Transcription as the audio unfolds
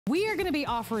We are going to be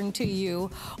offering to you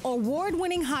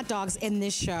award-winning hot dogs in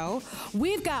this show.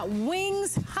 We've got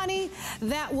wings, honey,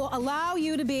 that will allow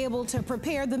you to be able to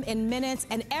prepare them in minutes,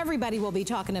 and everybody will be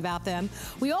talking about them.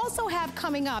 We also have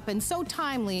coming up, and so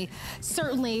timely,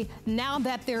 certainly now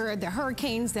that there are the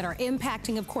hurricanes that are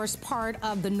impacting, of course, part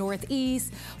of the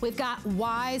Northeast, we've got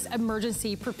wise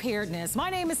emergency preparedness.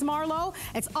 My name is Marlo.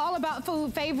 It's all about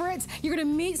food favorites. You're going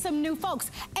to meet some new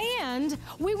folks, and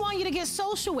we want you to get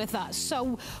social with us.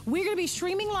 So we're going to be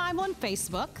streaming live on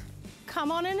Facebook.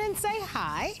 Come on in and say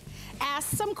hi. Ask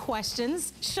some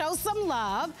questions. Show some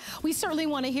love. We certainly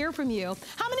want to hear from you.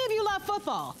 How many of you love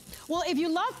football? Well, if you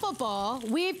love football,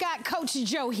 we've got Coach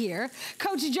Joe here.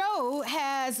 Coach Joe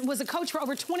was a coach for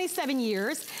over 27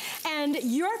 years. And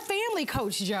your family,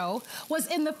 Coach Joe, was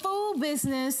in the food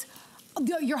business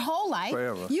your whole life.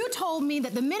 Forever. You told me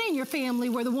that the men in your family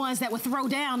were the ones that would throw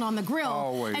down on the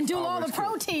grill and do all the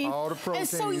protein. All the protein. And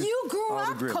so you grew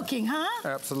up cooking, huh?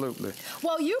 Absolutely.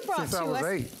 Well, you brought since I was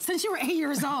 8. Since you were 8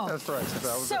 years old. That's right, since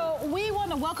I was 8. So we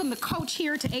want to welcome the coach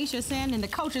here to HSN, and the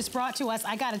coach has brought to us,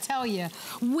 I got to tell you,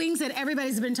 wings that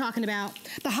everybody's been talking about.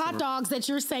 The hot dogs that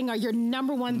you're saying are your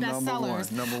 #1 best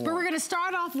sellers. Number one. But we're going to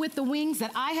start off with the wings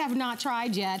that I have not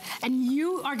tried yet, and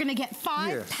you are going to get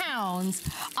 5 pounds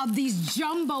of these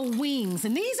jumbo wings.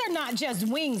 And these are not just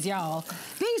wings, y'all.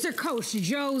 These are Coach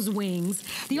Joe's wings.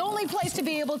 The only place to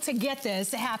be able to get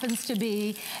this happens to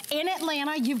be in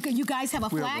Atlanta. You guys have a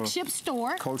flagship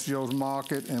store. Coach Joe's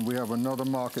Market, and we have another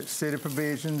market, City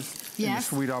Provisions, in the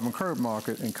Sweet Auburn Curb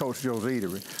Market, and Coach Joe's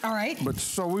Eatery. All right. But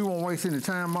so we won't waste any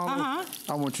time, Mama.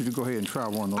 I want you to go ahead and try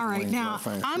one of those wings. All right, now,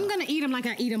 I'm going to eat them like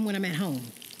I eat them when I'm at home.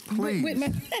 Please,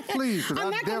 please. I'm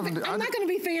not going to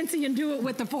be fancy and do it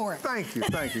with the fork. Thank you,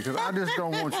 because I just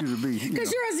don't want you to be. Because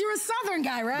you're a Southern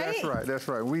guy, right? That's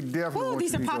right. We definitely want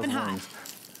these you to are eat popping those hot. wings.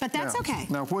 But that's okay.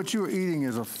 Now, what you're eating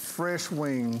is a fresh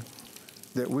wing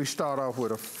that we start off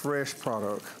with a fresh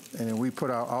product, and then we put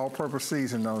our all-purpose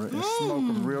seasoning on it and smoke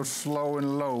them real slow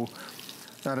and low.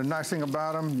 Now, the nice thing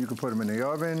about them, you can put them in the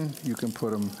oven, you can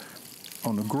put them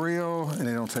on the grill, and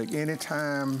they don't take any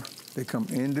time. They come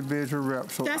individual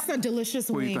wraps. So that's a delicious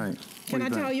wing. What do you think? Can I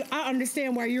tell you, I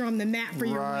understand why you're on the map for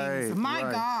your wings. My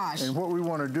gosh. And what we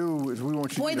want to do is we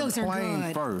want you to get them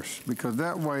plain first, because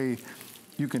that way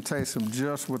you can taste them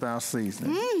just without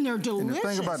seasoning. They're delicious. And the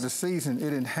thing about the season,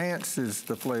 it enhances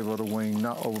the flavor of the wing,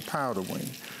 not overpower the wing.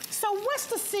 So what's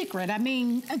the secret, I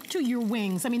mean, to your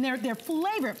wings? I mean, they're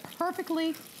flavored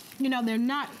perfectly. You know, they're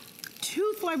not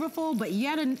too flavorful, but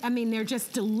yet, I mean, they're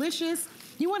just delicious.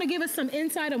 You want to give us some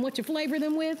insight on what you flavor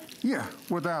them with? Yeah,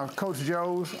 with our Coach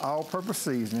Joe's all-purpose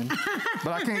seasoning.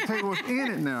 But I can't tell you what's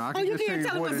in it now. I can just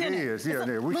tell you what it is.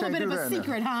 Yeah, we can't do that now. A little bit of a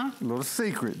secret, huh? Little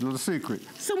secret.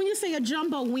 So when you say a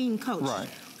jumbo wing, Coach,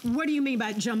 what do you mean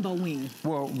by jumbo wing?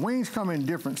 Well, wings come in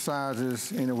different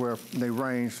sizes, anywhere they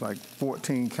range like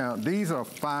 14 count. These are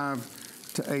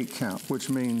 5 to 8 count, which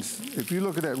means if you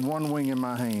look at that one wing in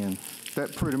my hand,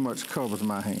 that pretty much covers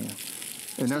my hand.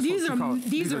 And so that's these are jumbo.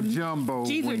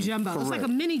 These are jumbo. Correct. It's like a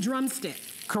mini drumstick.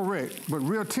 Correct, but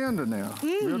real tender now.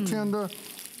 Real tender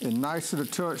and nice to the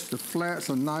touch. The flats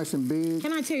are nice and big.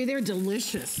 Can I tell you, they're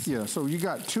delicious. Yeah, so you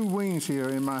got 2 wings here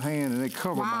in my hand, and they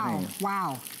cover my hand.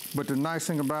 Wow. But the nice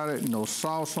thing about it, no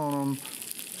sauce on them.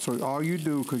 So all you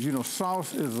do, because you know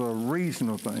sauce is a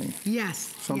regional thing.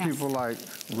 Yes. Some people like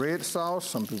red sauce,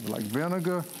 some people like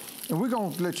vinegar. And we're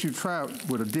going to let you try it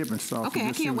with a dipping sauce. Okay,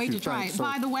 I can't wait to try it.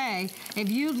 By the way, if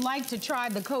you'd like to try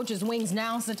the Coach's wings,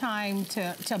 now's the time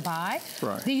to buy.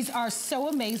 Right. These are so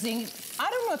amazing. I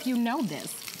don't know if you know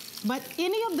this, but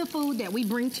any of the food that we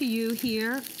bring to you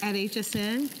here at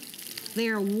HSN, they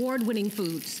are award-winning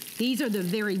foods. These are the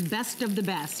very best of the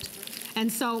best.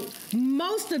 And so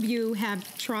most of you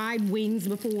have tried wings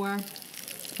before,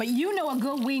 but you know a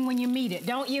good wing when you meet it,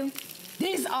 don't you?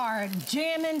 These are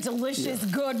jammin' delicious,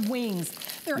 good wings.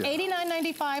 They're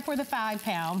 $89.95 for the 5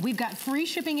 pound. We've got free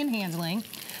shipping and handling.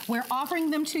 We're offering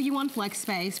them to you on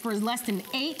FlexSpace for less than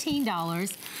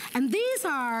 $18. And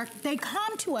they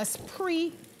come to us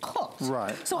pre-cooked.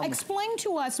 Right. So explain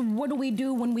to us, what do we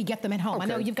do when we get them at home? Okay. I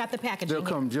know you've got the packaging. They'll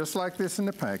come just like this in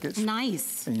the package.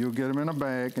 Nice. And you'll get them in a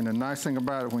bag. And the nice thing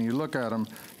about it, when you look at them,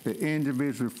 they're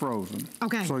individually frozen.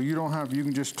 Okay. So you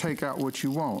can just take out what you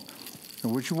want.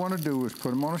 And what you want to do is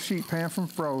put them on a sheet pan from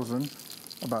frozen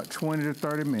about 20 to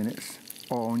 30 minutes,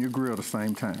 or on your grill at the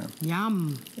same time.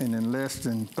 Yum. And in less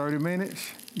than 30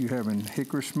 minutes, you're having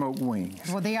hickory smoked wings.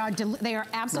 Well, they are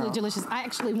absolutely delicious. I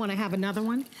actually want to have another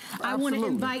one. I want to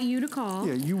invite you to call.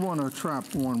 Yeah, you want to try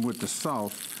one with the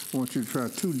sauce. I want you to try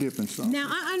 2 dipping sauces. Now,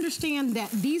 I understand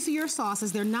that these are your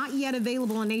sauces. They're not yet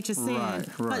available on HSN,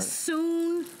 but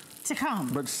soon to come.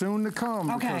 But soon to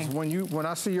come. Okay. Because when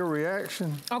I see your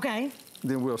reaction. Okay.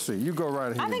 Then we'll see. You go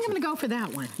right ahead. I think I'm gonna go for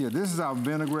that one. Yeah, this is our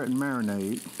vinaigrette and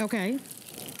marinade. Okay.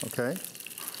 Okay.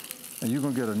 And you're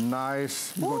gonna get a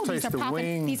nice, you're gonna taste the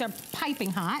wing. These are piping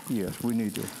hot. Yes, we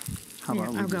need to. How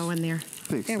about I'll go in there.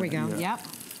 Fix there we go, yeah. yep.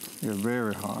 They're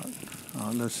very hot.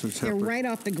 Let's just They're right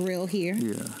off the grill here.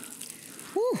 Yeah.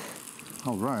 Whew.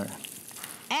 All right.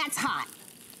 That's hot.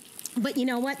 But you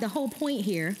know what? The whole point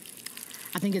here,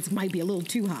 I think it might be a little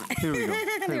too hot. Here we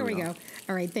go. There we go.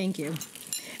 All right, thank you.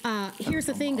 Here's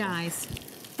the thing, guys.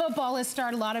 Football has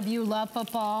started. A lot of you love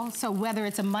football. So whether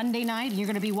it's a Monday night and you're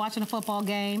going to be watching a football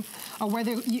game, or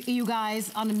whether you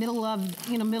guys on the middle of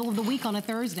the week on a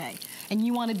Thursday, and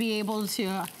you want to be able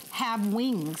to have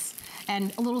wings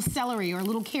and a little celery or a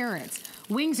little carrots.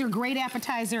 Wings are a great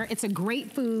appetizer. It's a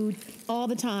great food all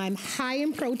the time. High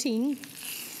in protein.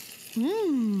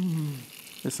 Mmm.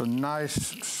 It's a nice,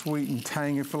 sweet and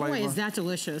tangy flavor. Boy, is that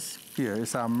delicious. Yeah,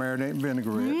 it's our marinade and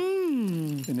vinaigrette.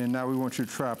 Mmm. And then now we want you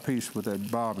to try a piece with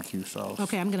that barbecue sauce.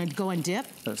 Okay, I'm gonna go and dip.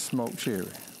 That smoked cherry.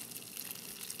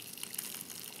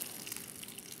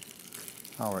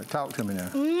 All right, talk to me now.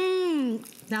 Mmm.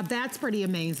 Now that's pretty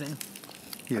amazing.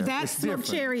 Yeah, that smoked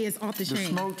cherry is off the chain. The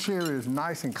smoked cherry is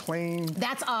nice and clean.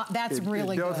 That's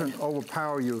really good. It doesn't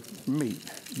overpower your meat,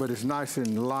 but it's nice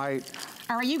and light.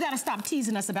 All right, you got to stop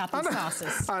teasing us about these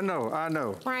sauces. I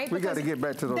know. Right? We got to get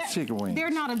back to those chicken wings. They're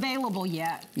not available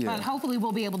yet, but hopefully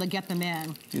we'll be able to get them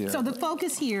in. Yeah. So the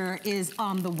focus here is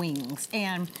on the wings.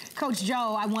 And Coach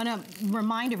Joe, I want to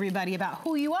remind everybody about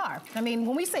who you are. I mean,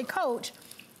 when we say coach,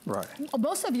 right.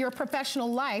 most of your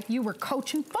professional life, you were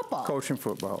coaching football. Coaching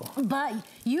football. But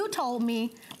you told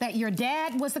me that your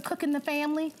dad was the cook in the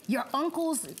family, your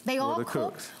uncles, they all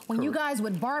cooked. When you guys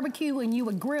would barbecue and you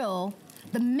would grill,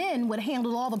 the men would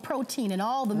handle all the protein and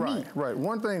all the meat. Right.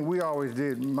 One thing we always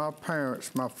did, my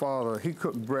parents, my father, he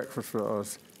cooked breakfast for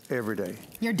us every day.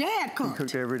 Your dad cooked? He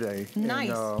cooked every day. Nice.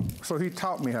 And, so he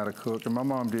taught me how to cook, and my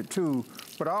mom did too,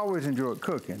 but I always enjoyed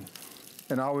cooking.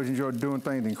 And I always enjoyed doing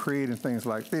things and creating things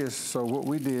like this. So what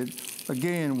we did,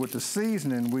 again, with the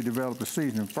seasoning, we developed the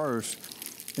seasoning first,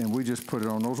 and we just put it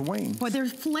on those wings. Well, they're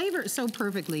flavored so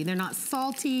perfectly. They're not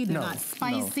salty, they're not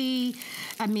spicy.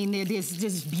 I mean, they're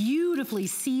just beautifully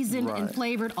seasoned and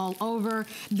flavored all over.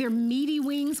 They're meaty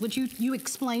wings, which you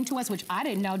explained to us, which I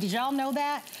didn't know. Did y'all know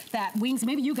that? That wings,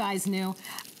 maybe you guys knew,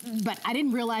 but I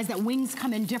didn't realize that wings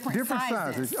come in different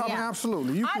sizes. I mean,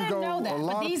 absolutely. You can go know that, a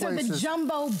lot but these of places. Are the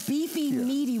jumbo, beefy,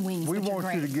 meaty wings. We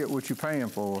want you to get what you're paying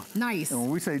for. Nice. And when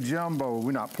we say jumbo,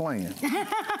 we're not playing.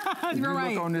 If you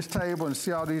look on this table and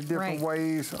see all these different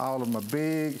ways, all of them are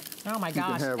big. Oh my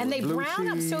gosh. And they brown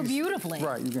up so beautifully.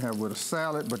 Right, you can have with a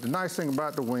salad, but the nice thing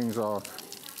about the wings are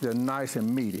they're nice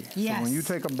and meaty. Yes. So when you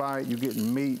take a bite, you're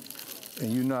getting meat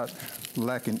and you're not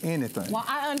lacking anything. Well,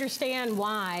 I understand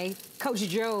why Coach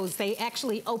Joe's, they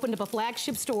actually opened up a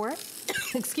flagship store,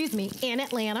 excuse me, in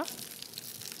Atlanta.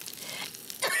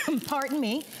 Pardon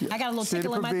me, I got a little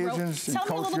tickle in my throat. Tell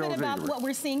me a little bit about what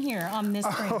we're seeing here on this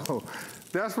screen. Oh,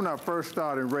 that's when I first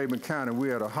started in Raven County. We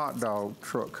had a hot dog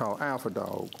truck called Alpha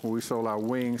Dog, where we sold our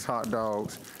wings, hot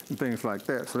dogs, and things like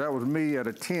that. So that was me at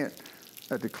a tent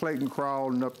at the Clayton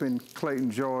Crawl and up in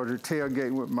Clayton, Georgia,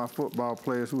 tailgating with my football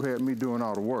players who had me doing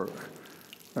all the work.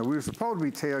 Now, we were supposed to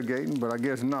be tailgating, but I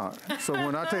guess not. So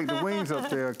when I take the wings up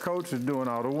there, Coach is doing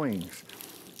all the wings.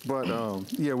 But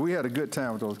yeah, we had a good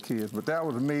time with those kids. But that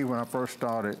was me when I first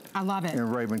started. I love it. In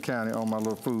Raven County on my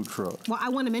little food truck. Well, I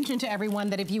want to mention to everyone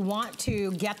that if you want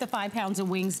to get the 5 pounds of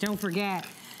wings, don't forget,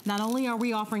 not only are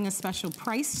we offering a special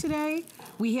price today,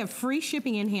 we have free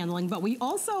shipping and handling, but we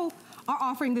also are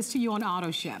offering this to you on auto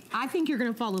ship. I think you're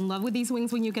going to fall in love with these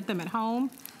wings when you get them at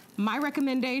home. My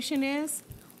recommendation is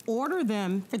order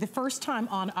them for the first time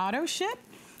on auto ship,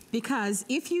 because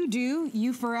if you do,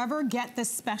 you forever get the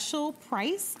special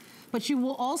price, but you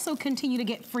will also continue to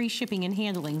get free shipping and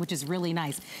handling, which is really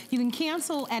nice. You can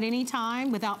cancel at any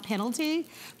time without penalty.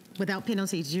 Without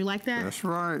penalty. Did you like that? That's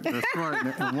right. That's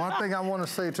right. And one thing I want to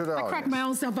say to the audience. I cracked my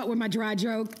own self up with my dry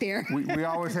joke there. We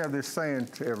always have this saying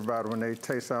to everybody when they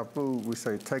taste our food. We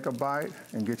say, take a bite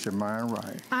and get your mind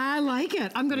right. I like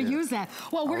it. I'm going to use that.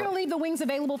 Well, we're going to leave the wings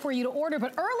available for you to order,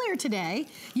 but earlier today,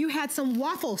 you had some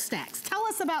waffle stacks. Tell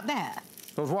us about that.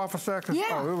 Those waffle stackers,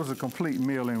 yeah. Oh, it was a complete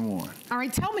meal in one. All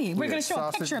right, tell me. We're going to show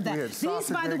a picture of that. These,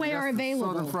 by the way, are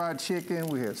available. Southern fried chicken.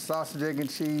 We had sausage, egg, and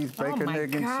cheese, bacon,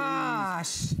 egg, and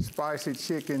cheese, spicy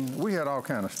chicken. We had all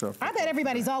kind of stuff. I bet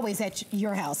everybody's always at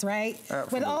your house, right?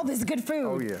 Absolutely. With all this good food.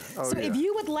 Oh, yeah. Oh, so yeah. if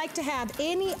you would like to have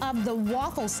any of the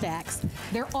waffle stacks,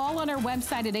 they're all on our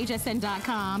website at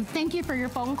hsn.com. Thank you for your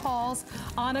phone calls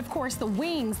on, of course, the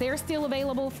wings. They're still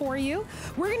available for you.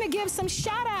 We're going to give some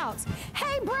shout outs.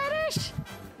 Hey, British!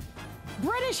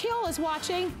 British Hill is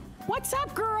watching. What's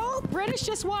up, girl? British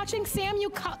just watching. Samuel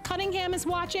Cunningham is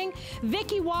watching.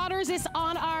 Vicky Waters is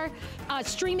on our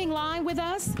streaming line with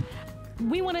us.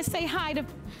 We want to say hi to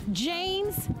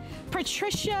James,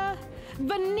 Patricia,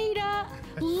 Vanita,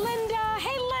 Linda.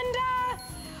 Hey, Linda.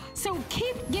 So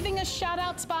keep giving us shout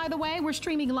outs, by the way. We're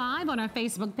streaming live on our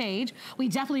Facebook page. We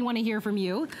definitely want to hear from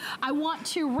you. I want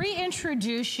to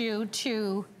reintroduce you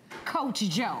to Coach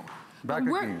Joe. But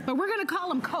we're going to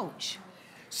call him Coach.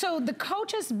 So the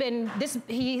coach has been,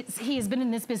 he has been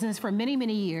in this business for many,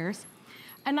 many years.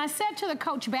 And I said to the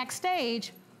coach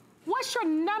backstage, what's your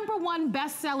 #1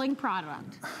 best-selling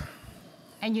product?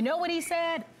 And you know what he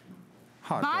said?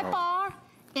 By far,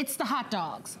 it's the hot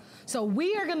dogs. So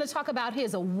we are gonna talk about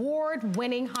his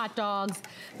award-winning hot dogs.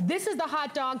 This is the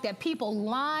hot dog that people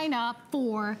line up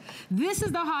for. This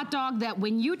is the hot dog that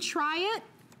when you try it,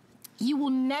 you will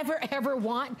never, ever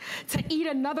want to eat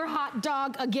another hot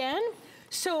dog again.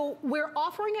 So we're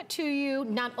offering it to you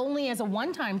not only as a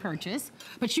one-time purchase,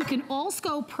 but you can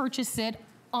also purchase it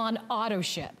on auto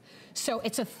ship. So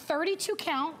it's a 32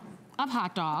 count of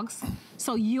hot dogs.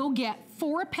 So you'll get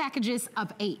 4 packages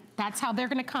of 8. That's how they're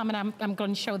gonna come, and I'm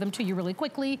gonna show them to you really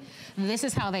quickly. This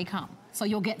is how they come. So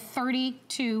you'll get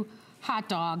 32 hot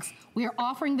dogs. We are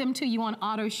offering them to you on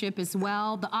auto ship as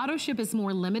well. The auto ship is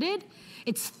more limited.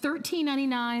 It's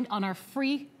 $13.99 on our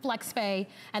free flex pay,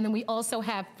 and then we also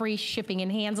have free shipping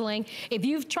and handling. If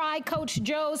you've tried Coach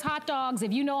Joe's hot dogs,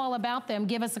 if you know all about them,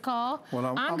 give us a call. Well,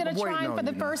 I'm gonna try them for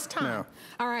the first time. Now,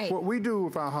 all right. What we do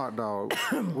with our hot dog,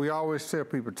 we always tell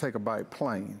people to take a bite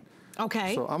plain.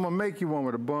 Okay. So I'm gonna make you one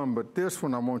with a bun, but this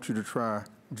one I want you to try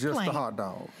just the hot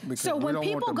dog. So when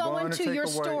people go into your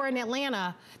store in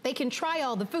Atlanta, they can try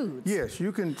all the foods. Yes,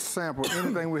 you can sample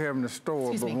anything we have in the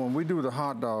store, but when we do the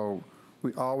hot dog,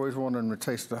 we always want them to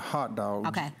taste the hot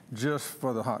dog just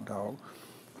for the hot dog.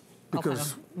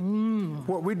 Because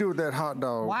what we do with that hot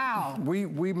dog,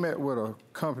 we met with a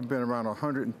company been around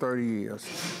 130 years.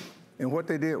 And what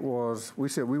they did was, we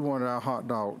said we wanted our hot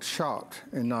dog chopped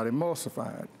and not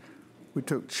emulsified. We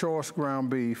took choice ground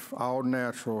beef, all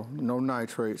natural, no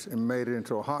nitrates, and made it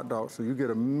into a hot dog so you get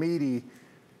a meaty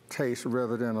taste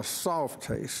rather than a soft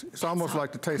taste. It's almost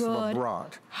like the taste of a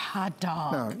brat. Hot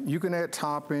dog. Now, you can add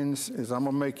toppings, as I'm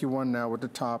gonna make you one now with the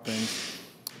toppings.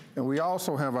 And we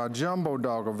also have our jumbo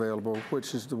dog available,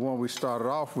 which is the one we started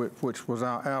off with, which was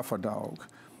our alpha dog.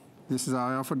 This is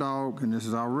our alpha dog, and this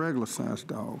is our regular size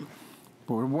dog.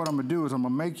 But what I'm gonna do is I'm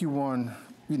gonna make you one,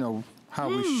 you know, how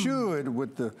we should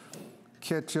with the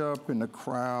ketchup and the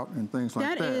kraut and things like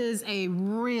that. That is a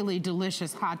really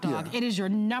delicious hot dog. Yeah. It is your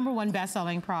 #1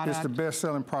 best-selling product. It's the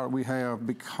best-selling product we have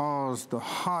because the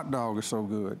hot dog is so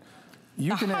good. The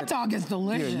hot dog is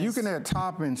delicious. Yeah, you can add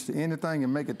toppings to anything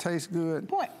and make it taste good.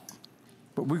 Boy.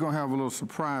 But we're gonna have a little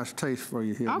surprise taste for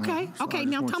you here. Okay, now. So okay.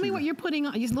 Now tell me what you're putting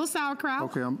on. Your little sauerkraut.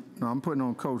 Okay, I'm putting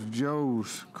on Coach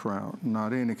Joe's kraut,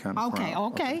 not any kind of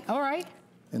kraut. Okay, all right.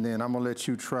 And then I'm gonna let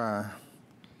you try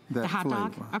that the hot flavor.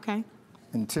 dog. Okay.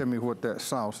 And tell me what that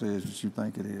sauce is that you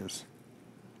think it is.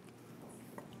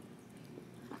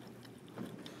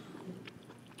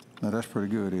 Now that's pretty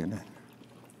good, isn't it?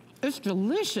 It's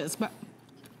delicious, but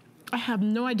I have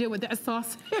no idea what that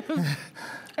sauce is.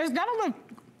 It's got a little...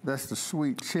 That's the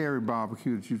sweet cherry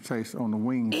barbecue that you taste on the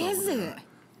wings. Is it?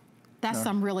 That's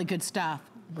some really good stuff.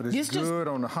 But it's good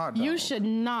on the hot dog. You should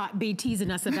not be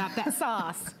teasing us about that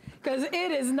sauce, because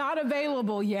it is not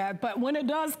available yet, but when it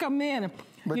does come in,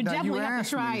 you definitely have to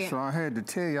try it. So I had to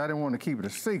tell you, I didn't want to keep it a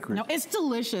secret. No, it's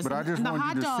delicious. But I just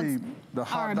wanted you to see the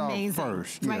hot dog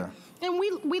first. Right? Yeah. And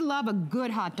we love a good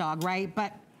hot dog, right?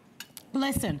 But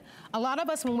listen, a lot of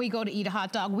us, when we go to eat a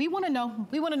hot dog, we want to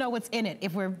know what's in it,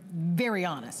 if we're very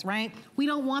honest, right? We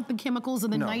don't want the chemicals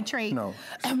and the nitrate. No.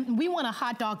 We want a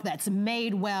hot dog that's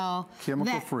made well.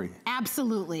 Chemical free.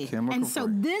 Absolutely. Chemical so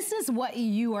free. this is what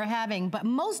you are having, but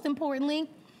most importantly,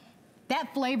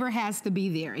 that flavor has to be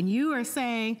there. And you are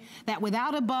saying that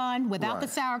without a bun, without the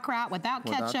sauerkraut, without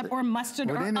ketchup or mustard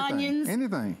or onions.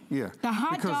 Anything, yeah. The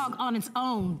hot dog on its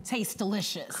own tastes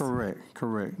delicious.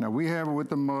 Correct. Now we have it with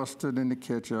the mustard and the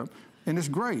ketchup, and it's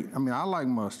great. I mean, I like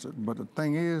mustard, but the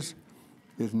thing is,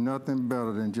 there's nothing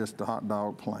better than just the hot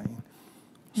dog plain.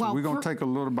 So we're gonna take a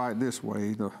little bite this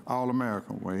way, the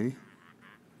all-American way.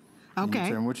 Okay.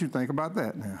 Tell me what you think about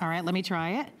that now. All right, let me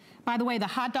try it. By the way, the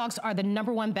hot dogs are the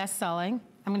 #1 best-selling.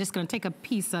 I'm just gonna take a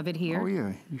piece of it here. Oh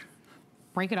yeah.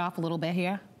 Break it off a little bit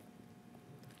here.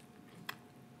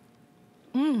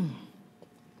 Mmm.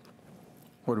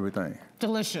 What do we think?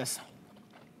 Delicious.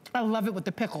 I love it with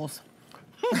the pickles.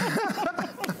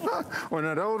 Well,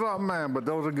 now those aren't mine, but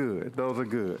those are good. Those are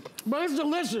good. But it's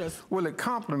delicious. Well, it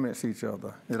complements each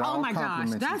other. It all Oh my gosh,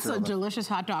 complements that's each a other. delicious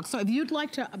hot dog. So if you'd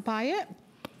like to buy it,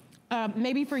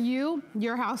 maybe for you,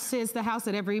 your house is the house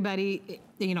that everybody,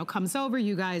 comes over.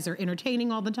 You guys are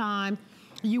entertaining all the time.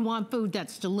 You want food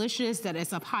that's delicious, that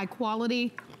is of high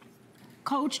quality.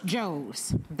 Coach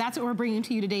Joe's. That's what we're bringing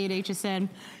to you today at HSN.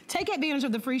 Take advantage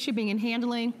of the free shipping and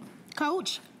handling.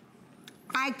 Coach,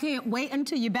 I can't wait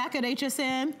until you're back at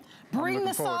HSN. Bring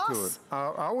the sauce.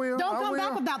 I will. Don't come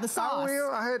back without the sauce. I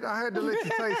will. I had to let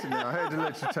you taste it now. I had to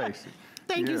let you taste it.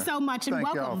 Thank you so much, and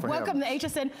welcome. Welcome to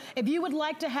HSN. If you would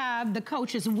like to have the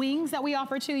Coach's wings that we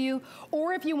offer to you,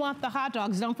 or if you want the hot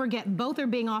dogs, don't forget both are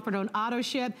being offered on auto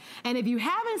ship. And if you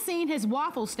haven't seen his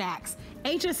waffle stacks,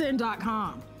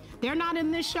 hsn.com. They're not in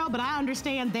this show, but I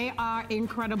understand they are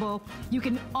incredible. You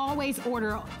can always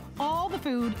order. All the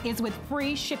food is with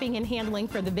free shipping and handling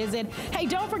for the visit. Hey,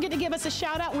 don't forget to give us a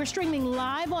shout out. We're streaming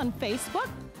live on Facebook.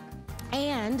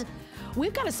 And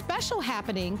we've got a special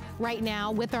happening right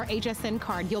now with our HSN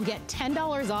card. You'll get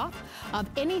 $10 off of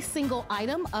any single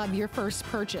item of your first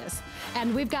purchase.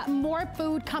 And we've got more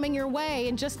food coming your way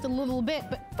in just a little bit.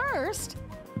 But first,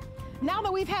 now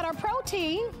that we've had our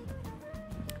protein,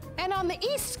 and on the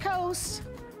East Coast,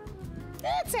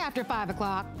 it's after 5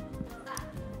 o'clock.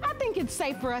 I think it's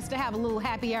safe for us to have a little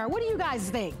happy hour. What do you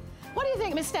guys think? What do you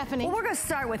think, Miss Stephanie? Well, we're gonna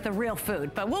start with the real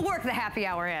food, but we'll work the happy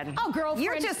hour in. Oh, girlfriend.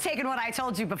 You're just taking what I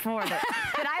told you before,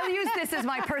 that I use this as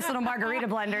my personal margarita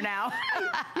blender now.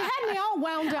 You had me all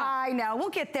wound up. I know, we'll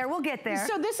get there, we'll get there.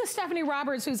 So this is Stephanie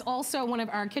Roberts, who's also one of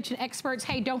our kitchen experts.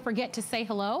 Hey, don't forget to say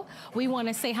hello. We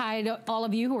wanna say hi to all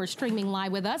of you who are streaming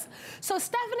live with us. So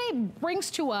Stephanie brings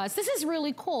to us, this is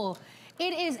really cool.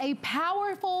 It is a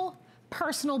powerful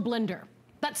personal blender.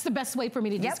 That's the best way for me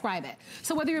to describe it.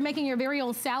 So whether you're making your very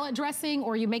own salad dressing,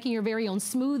 or you're making your very own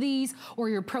smoothies, or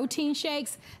your protein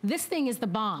shakes, this thing is the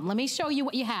bomb. Let me show you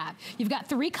what you have. You've got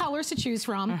 3 colors to choose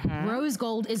from. Rose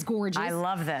gold is gorgeous. I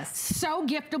love this. So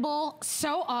giftable,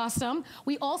 so awesome.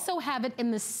 We also have it in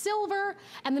the silver,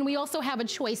 and then we also have a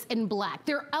choice in black.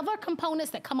 There are other components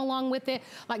that come along with it,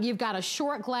 like you've got a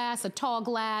short glass, a tall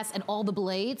glass, and all the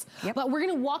blades. But we're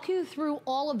gonna walk you through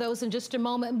all of those in just a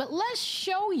moment, but let's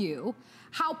show you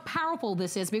how powerful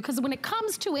this is, because when it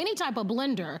comes to any type of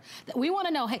blender, we want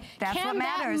to know, hey, can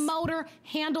that motor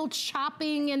handle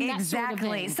chopping and that sort of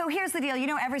thing? So here's the deal. You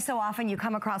know, every so often you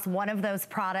come across one of those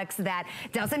products that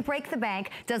doesn't break the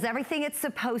bank, does everything it's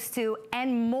supposed to,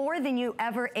 and more than you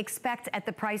ever expect at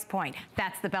the price point.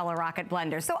 That's the Bella Rocket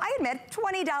blender. So I admit,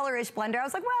 $20-ish blender. I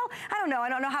was like, well, I don't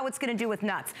know how it's going to do with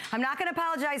nuts. I'm not going to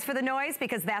apologize for the noise,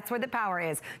 because that's where the power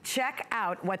is. Check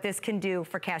out what this can do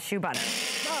for cashew butter.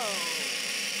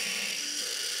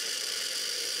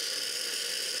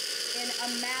 In a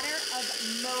matter of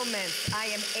moments, I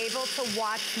am able to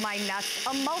watch my nuts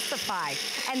emulsify.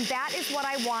 And that is what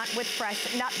I want with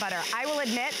fresh nut butter. I will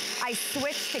admit, I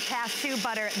switched to cashew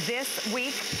butter this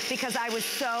week because I was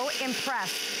so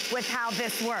impressed with how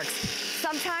this works.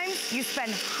 Sometimes you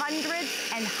spend hundreds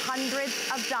and hundreds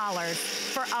of dollars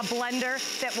for a blender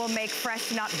that will make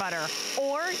fresh nut butter.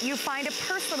 Or you find a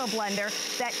personal blender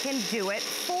that can do it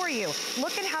for you.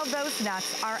 Look at how those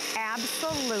nuts are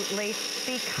absolutely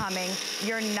becoming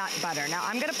your nut butter. Now,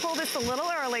 I'm gonna pull this a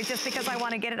little early just because I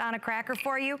wanna get it on a cracker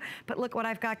for you, but look what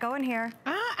I've got going here.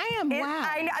 I am, wow.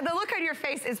 The look on your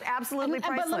face is absolutely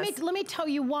priceless. But let me tell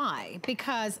you why,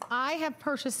 because I have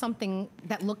purchased something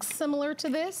that looks similar to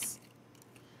this,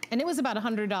 and it was about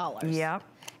 $100. Yep.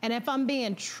 And if I'm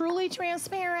being truly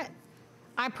transparent,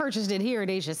 I purchased it here at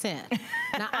HSN.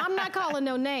 Now, I'm not calling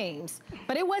no names,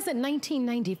 but it wasn't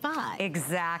 $19.95.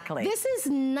 Exactly. This is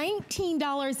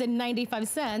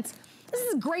 $19.95. This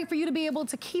is great for you to be able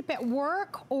to keep at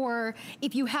work, or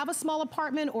if you have a small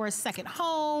apartment or a second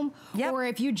home, or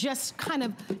if you just kind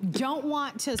of don't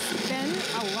want to spend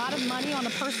a lot of money on a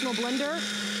personal blender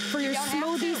for your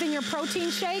smoothies and your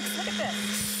protein shakes. Look at this.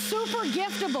 Super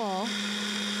giftable.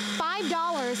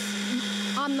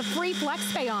 $5 on the free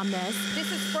flex pay on this.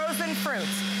 This is frozen fruit.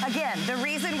 Again, the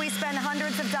reason we spend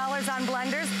hundreds of dollars on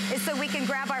blenders is so we can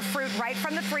grab our fruit right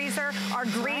from the freezer, our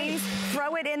greens,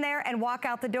 throw it in there and walk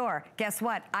out the door. Guess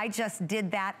what? I just did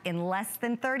that in less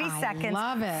than 30 seconds.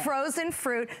 I love it. Frozen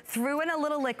fruit, threw in a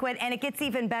little liquid, and it gets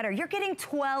even better. You're getting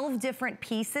 12 different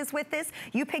pieces with this.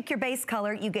 You pick your base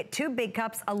color, you get 2 big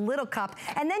cups, a little cup,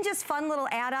 and then just fun little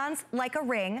add-ons like a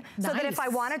ring, so that if I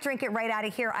want to drink it right out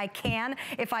of here, I can.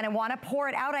 If I want to pour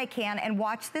it out, I can. And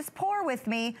watch this pour with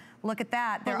me. Look at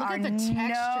that. There are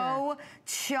no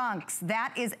chunks.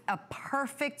 That is a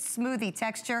perfect smoothie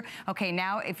texture. Okay,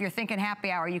 now if you're thinking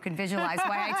happy hour, you can visualize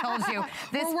why I told you.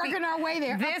 We're working our way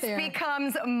there. This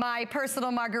becomes my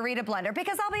personal margarita blender.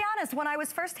 Because I'll be honest, when I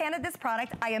was first handed this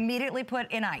product, I immediately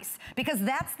put in ice. Because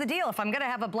that's the deal. If I'm going to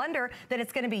have a blender, then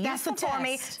it's going to be useful for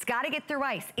me. It's got to get through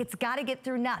ice. It's got to get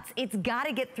through nuts. It's got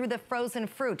to get through the frozen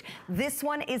fruit. This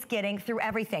one is getting through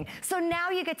everything. So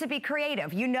now you get to be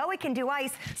creative. You know it can do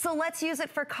ice, so let's use it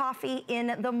for coffee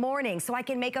in the morning. So I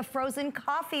can make a frozen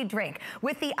coffee drink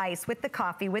with the ice, with the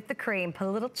coffee, with the cream, put a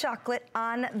little chocolate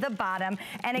on the bottom.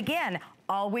 And again,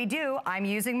 all we do, I'm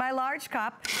using my large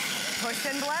cup, push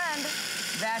and blend.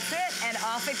 That's it, and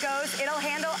off it goes. It'll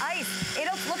handle ice.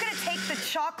 Look at it take the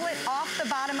chocolate off the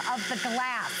bottom of the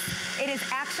glass. It is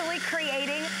actually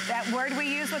creating that word we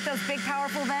use with those big,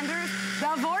 powerful vendors,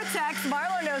 the vortex.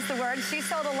 Marlo knows the word. She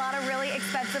sold a lot of really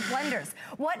expensive blenders.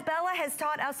 What Bella has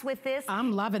taught us with this,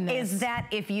 I'm loving this, is that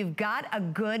if you've got a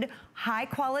good,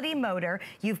 high-quality motor,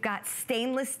 you've got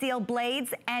stainless steel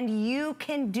blades, and you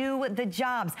can do the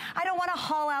jobs. I don't want to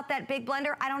haul out that big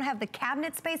blender. I don't have the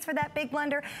cabinet space for that big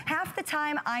blender. Half the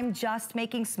time, I'm just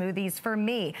making smoothies for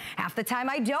me. Half the time,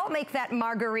 I don't make that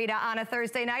margarita on a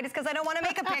Thursday night. It's because I don't want to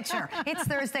make a pitcher. It's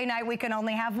Thursday night. We can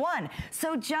only have one.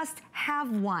 So just have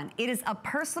one. It is a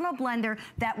personal blender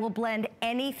that will blend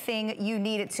anything you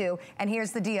need it to. And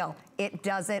here's the deal. It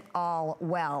does it all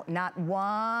well. Not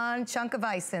one chunk of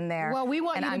ice in there. Well, we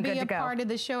want you to be a part of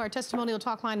the show. Our testimonial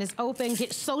talk line is open.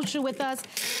 Get social with us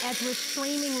as we're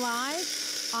streaming live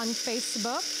on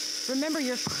Facebook. Remember,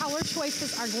 your color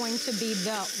choices are going to be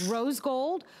the rose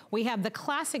gold, we have the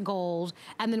classic gold,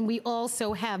 and then we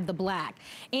also have the black.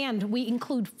 And we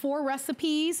include 4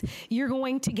 recipes. You're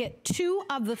going to get 2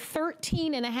 of the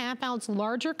 13.5-ounce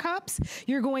larger cups.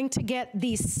 You're going to get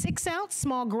the 6-ounce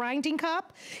small grinding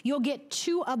cup. You'll get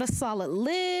 2 of the solid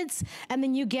lids, and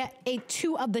then you get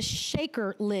 2 of the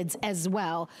shaker lids as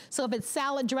well. So if it's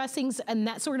salad dressings and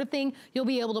that sort of thing, you'll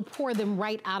be able to pour them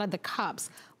right out of the cups.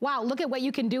 Wow, look at what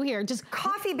you can do here. Just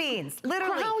coffee beans,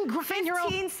 literally. Grind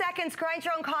 15 seconds, grind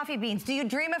your own coffee beans. Do you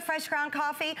dream of fresh ground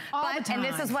coffee? All the time.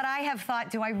 And this is what I have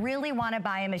thought, do I really want to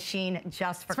buy a machine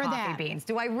just for coffee beans?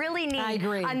 Do I really need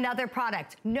another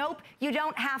product? Nope, you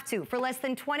don't have to. For less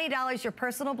than $20, your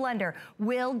personal blender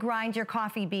will grind your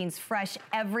coffee beans fresh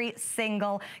every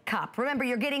single cup. Remember,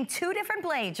 you're getting 2 different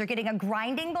blades. You're getting a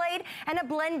grinding blade and a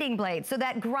blending blade. So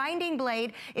that grinding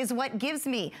blade is what gives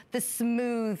me the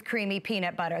smooth, creamy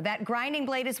peanut butter. That grinding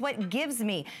blade is what gives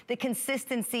me the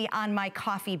consistency on my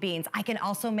coffee beans. I can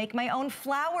also make my own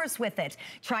flours with it.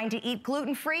 Trying to eat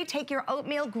gluten-free, take your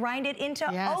oatmeal, grind it into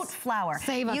oat flour.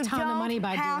 Save a ton of money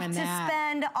by doing that. You don't have to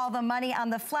spend all the money on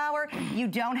the flour. You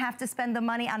don't have to spend the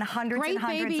money on hundreds and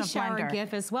hundreds of blender. Great baby shower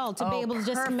gift as well, to be able to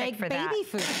just make baby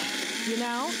food, you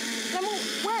know?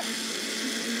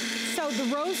 So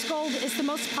the rose gold is the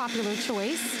most popular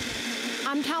choice.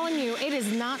 I'm telling you, it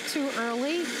is not too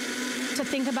early to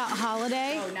think about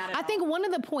holiday. No, not at all. I think one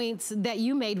of the points that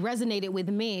you made resonated with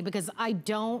me because I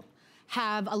don't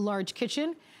have a large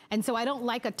kitchen, and so I don't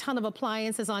like a ton of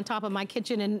appliances on top of my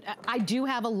kitchen, and I do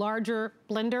have a larger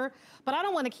blender, but I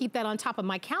don't want to keep that on top of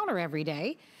my counter every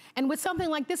day. And with something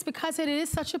like this, because it is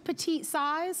such a petite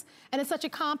size and it's such a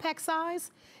compact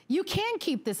size, you can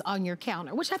keep this on your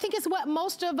counter, which I think is what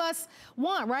most of us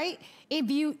want, right?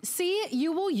 If you see it,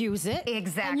 you will use it.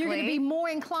 Exactly. And you're gonna be more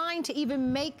inclined to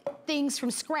even make things from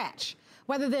scratch,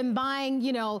 rather than buying,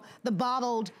 you know, the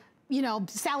bottled, you know,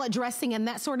 salad dressing and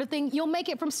that sort of thing. You'll make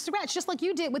it from scratch, just like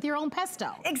you did with your own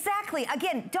pesto. Exactly.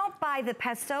 Again, don't buy the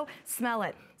pesto, smell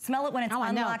it. Smell it when it's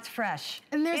unlocked fresh.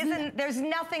 And there's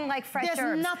nothing like fresh herbs.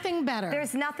 There's nothing better.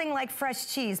 There's nothing like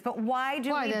fresh cheese. But why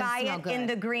do we buy it in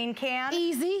the green can?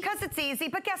 Easy. Because it's easy.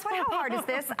 But guess what? How hard is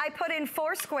this? I put in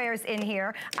 4 squares in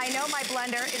here. I know my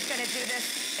blender is going to do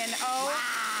this in,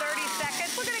 30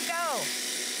 seconds. Look at it go.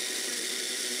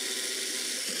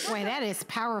 Boy, that is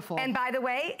powerful. And by the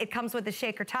way, it comes with a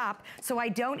shaker top, so I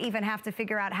don't even have to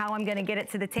figure out how I'm gonna get it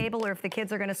to the table or if the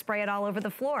kids are gonna spray it all over the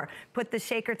floor. Put the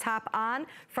shaker top on,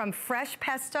 from fresh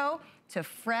pesto to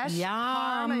fresh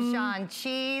Parmesan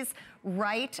cheese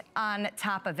right on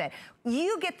top of it.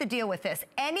 You get the deal with this.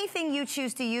 Anything you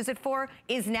choose to use it for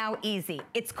is now easy.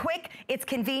 It's quick, it's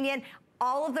convenient.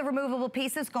 All of the removable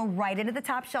pieces go right into the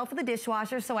top shelf of the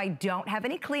dishwasher, so I don't have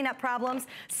any cleanup problems.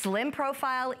 Slim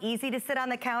profile, easy to sit on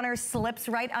the counter, slips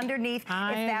right underneath if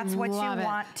that's what you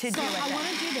want to do with it. So I want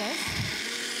to do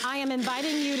this. I am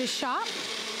inviting you to shop.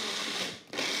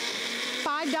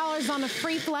 $5 on a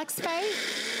free flex pay.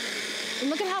 And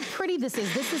look at how pretty this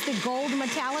is. This is the gold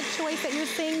metallic choice that you're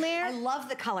seeing there. I love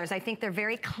the colors. I think they're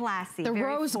very classy, The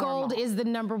very rose formal. gold is the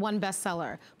 #1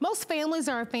 bestseller. Most families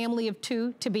are a family of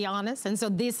 2, to be honest, and so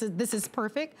this is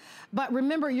perfect. But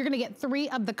remember, you're gonna get 3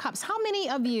 of the cups. How many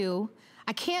of you,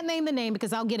 I can't name the name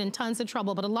because I'll get in tons of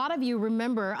trouble, but a lot of you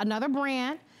remember another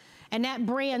brand, and that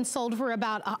brand sold for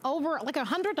about over like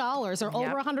 $100 or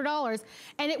over $100,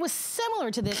 and it was similar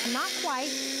to this, not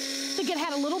quite. I think it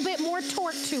had a little bit more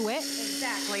torque to it.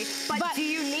 Exactly, but do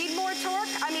you need more torque?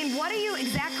 I mean, what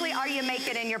exactly are you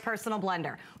making in your personal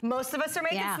blender? Most of us are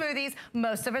making smoothies,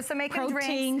 most of us are making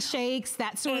protein drinks. shakes,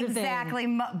 that sort of thing.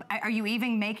 Exactly, are you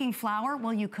even making flour?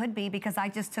 Well, you could be, because I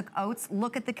just took oats.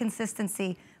 Look at the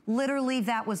consistency. Literally,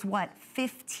 that was what,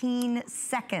 15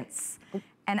 seconds.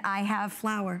 And I have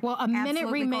flour. Well, a minute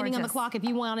remaining on the gorgeous. clock if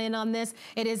you want in on this.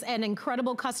 It is an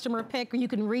incredible customer pick. You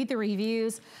can read the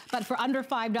reviews, but for under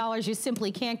 $5, you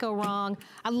simply can't go wrong.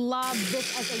 I love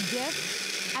this as a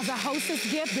gift, as a hostess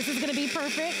gift. This is gonna be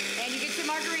perfect. And you get your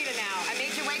margarita now. I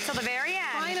made you wait till the very end.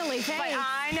 Finally, But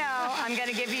I know, I'm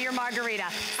gonna give you your margarita.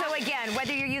 So again,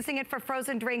 whether you're using it for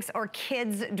frozen drinks or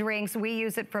kids drinks, we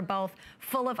use it for both.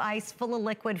 Full of ice, full of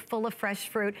liquid, full of fresh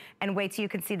fruit, and wait till you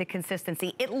can see the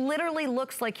consistency. It literally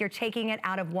looks like you're taking it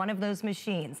out of one of those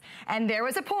machines. And there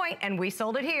was a point, and we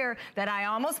sold it here, that I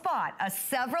almost bought a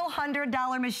several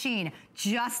 $100 machine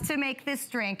just to make this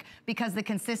drink because the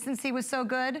consistency was so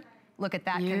good. Look at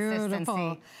that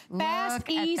consistency. Fast,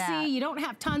 easy, you don't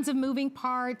have tons of moving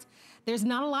parts. There's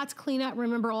not a lot to clean up.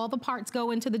 Remember, all the parts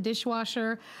go into the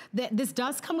dishwasher. This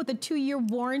does come with a 2-year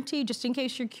warranty, just in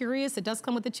case you're curious. It does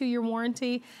come with a 2-year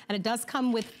warranty, and it does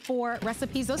come with 4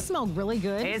 recipes. Those smell really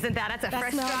good. Isn't that? It's a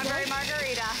fresh strawberry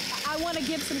margarita. I want to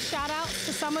give some shout outs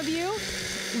to some of you.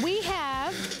 We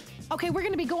have, okay, we're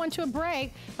going to be going to a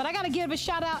break, but I got to give a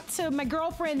shout out to my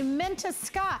girlfriend, Minta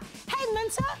Scott. Hey,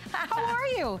 Minta, how are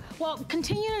you? Well,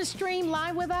 continue to stream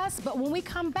live with us, but when we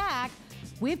come back,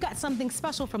 we've got something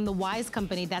special from the Wise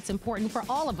Company that's important for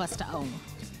all of us to own.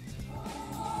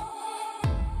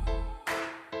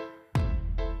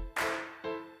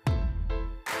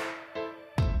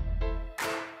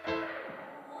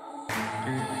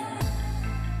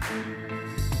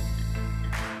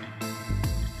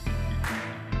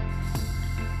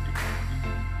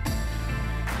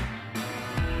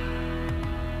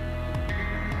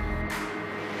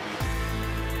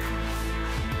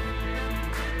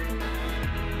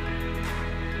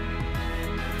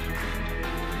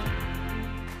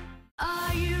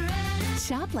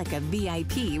 Shop like a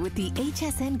VIP with the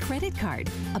HSN credit card.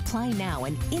 Apply now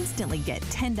and instantly get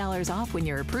 $10 off when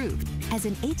you're approved. As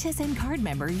an HSN card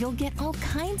member, you'll get all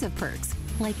kinds of perks,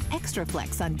 like extra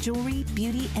flex on jewelry,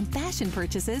 beauty, and fashion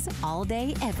purchases all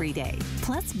day, every day.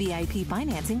 Plus VIP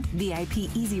financing, VIP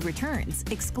easy returns,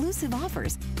 exclusive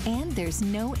offers, and there's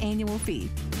no annual fee.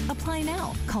 Apply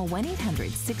now. Call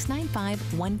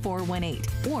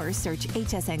 1-800-695-1418 or search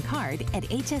HSN card at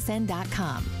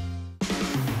hsn.com.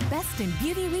 Best in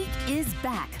Beauty Week is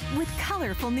back with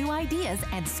colorful new ideas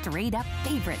and straight-up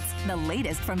favorites. The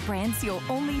latest from brands you'll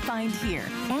only find here.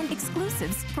 And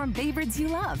exclusives from favorites you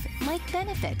love, like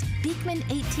Benefit, Beekman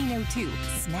 1802,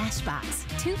 Smashbox,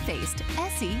 Too Faced,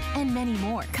 Essie, and many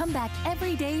more. Come back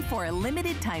every day for a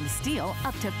limited-time steal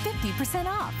up to 50%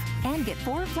 off. And get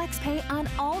 4 flex pay on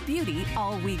all beauty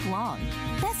all week long.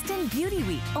 Best in Beauty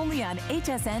Week, only on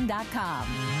hsn.com.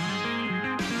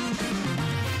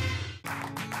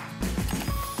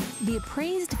 The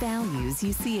appraised values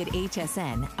you see at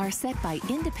HSN are set by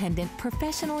independent,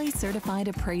 professionally certified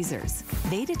appraisers.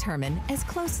 They determine, as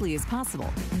closely as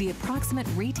possible, the approximate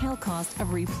retail cost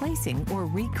of replacing or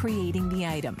recreating the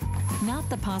item, not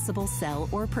the possible sell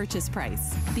or purchase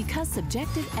price. Because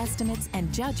subjective estimates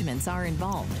and judgments are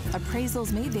involved,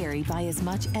 appraisals may vary by as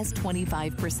much as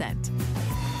 25%.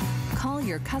 Call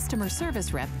your customer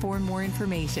service rep for more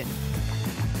information.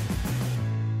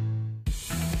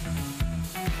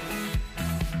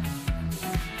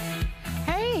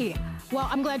 Well,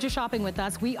 I'm glad you're shopping with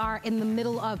us. We are in the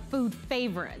middle of food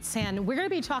favorites, and we're gonna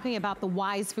be talking about the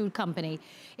Wise Food Company.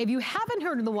 If you haven't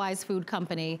heard of the Wise Food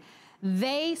Company,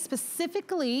 they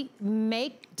specifically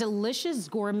make delicious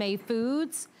gourmet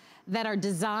foods that are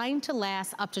designed to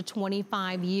last up to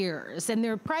 25 years. And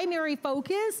their primary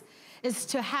focus is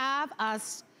to have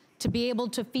us to be able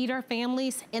to feed our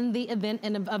families in the event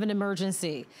of an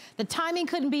emergency. The timing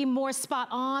couldn't be more spot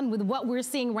on with what we're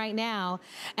seeing right now.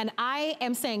 And I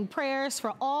am saying prayers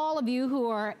for all of you who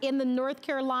are in the North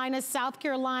Carolina, South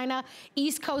Carolina,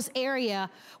 East Coast area.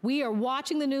 We are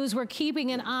watching the news, we're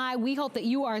keeping an eye. We hope that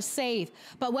you are safe.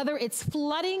 But whether it's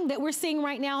flooding that we're seeing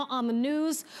right now on the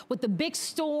news with the big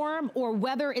storm, or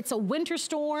whether it's a winter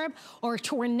storm, or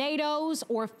tornadoes,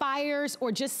 or fires,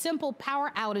 or just simple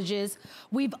power outages,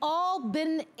 we've all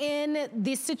been in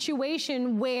this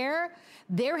situation where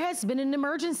there has been an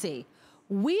emergency.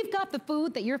 We've got the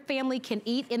food that your family can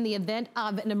eat in the event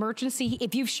of an emergency.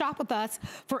 If you've shopped with us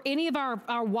for any of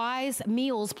our Wise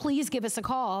meals, please give us a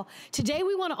call. Today,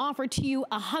 we want to offer to you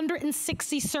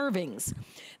 160 servings.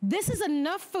 This is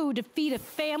enough food to feed a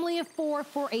family of 4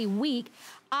 for a week.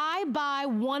 I buy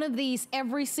one of these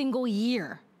every single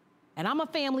year, and I'm a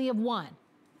family of 1,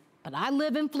 but I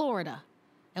live in Florida.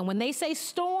 And when they say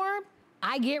storm,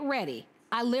 I get ready.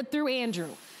 I lived through Andrew.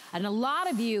 And a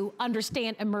lot of you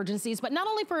understand emergencies, but not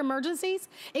only for emergencies,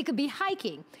 it could be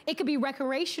hiking, it could be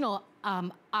recreational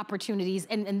opportunities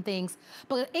and things,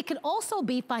 but it could also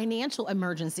be financial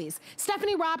emergencies.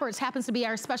 Stephanie Roberts happens to be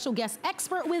our special guest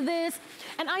expert with this.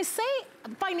 And I say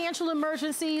financial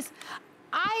emergencies,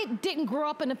 I didn't grow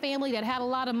up in a family that had a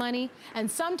lot of money,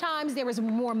 and sometimes there was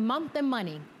more month than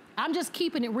money. I'm just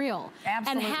keeping it real.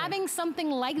 Absolutely. And having something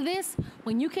like this,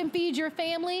 when you can feed your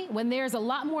family, when there's a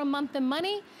lot more month than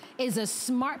money, is a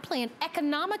smart plan.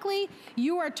 Economically,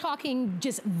 you are talking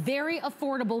just very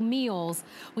affordable meals.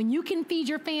 When you can feed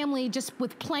your family just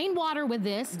with plain water with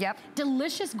this,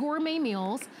 delicious gourmet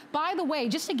meals. By the way,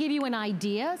 just to give you an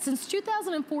idea, since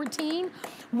 2014,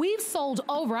 we've sold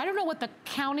over, I don't know what the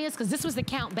count is, because this was the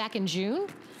count back in June,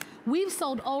 we've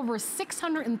sold over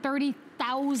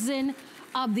 630,000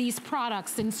 of these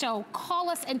products. And so call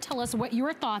us and tell us what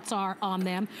your thoughts are on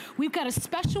them. We've got a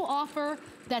special offer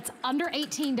that's under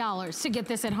 $18 to get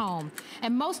this at home.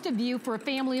 And most of you, for a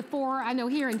family of 4, I know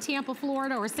here in Tampa,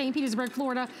 Florida, or St. Petersburg,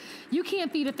 Florida, you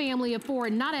can't feed a family of 4,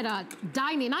 not at a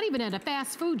dining, not even at a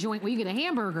fast food joint where you get a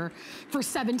hamburger for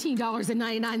 $17.99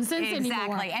 anymore.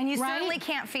 Exactly, and you certainly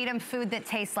can't feed them food that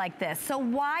tastes like this. So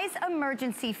Wise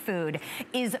Emergency Food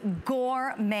is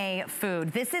gourmet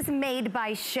food. This is made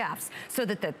by chefs so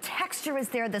that the texture is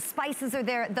there, the spices are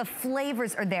there, the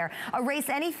flavors are there. Erase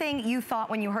anything you thought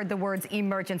when you heard the words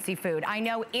emergency food. I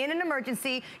know in an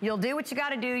emergency, you'll do what you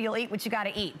gotta do, you'll eat what you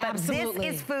gotta eat. But this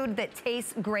is food that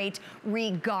tastes great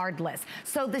regardless.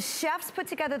 So the chefs put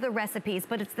together the recipes,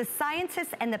 but it's the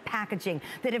scientists and the packaging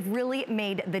that have really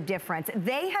made the difference.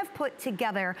 They have put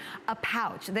together a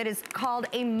pouch that is called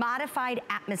a modified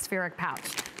atmospheric pouch.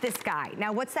 This guy.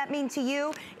 Now, what's that mean to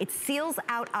you? It seals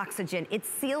out oxygen. It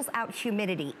seals out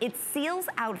humidity. It seals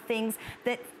out things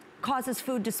that causes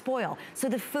food to spoil. So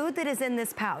the food that is in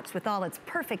this pouch with all its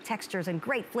perfect textures and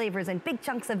great flavors and big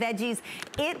chunks of veggies,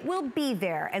 it will be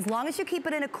there as long as you keep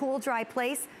it in a cool, dry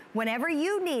place whenever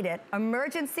you need it,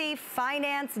 emergency,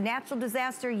 finance, natural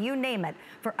disaster, you name it,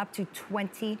 for up to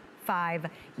 25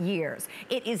 years.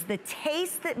 It is the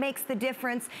taste that makes the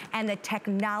difference and the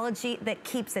technology that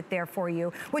keeps it there for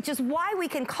you, which is why we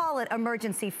can call it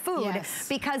emergency food,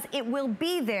 because it will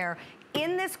be there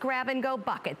in this grab and go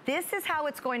bucket. This is how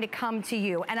it's going to come to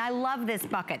you. And I love this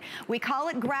bucket. We call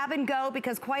it grab and go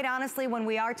because quite honestly, when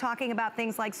we are talking about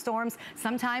things like storms,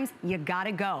 sometimes you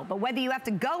gotta go. But whether you have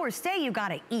to go or stay, you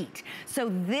gotta eat. So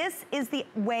this is the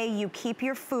way you keep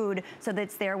your food so that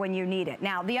it's there when you need it.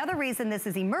 Now, the other reason this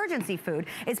is emergency food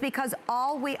is because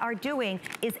all we are doing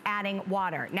is adding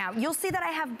water. Now, you'll see that I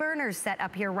have burners set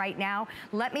up here right now.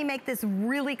 Let me make this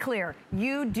really clear.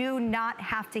 You do not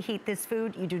have to heat this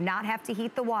food. You do not have to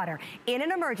heat the water. In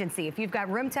an emergency, if you've got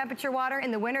room temperature water in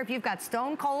the winter, if you've got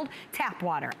stone cold tap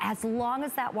water, as long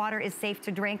as that water is safe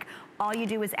to drink, all you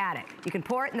do is add it. You can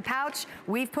pour it in the pouch.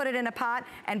 We've put it in a pot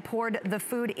and poured the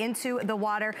food into the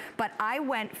water, but I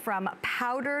went from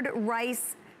powdered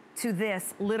rice to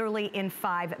this literally in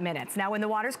 5 minutes. Now, when the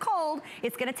water's cold,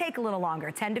 it's gonna take a little longer,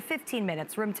 10 to 15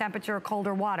 minutes, room temperature or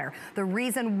colder water. The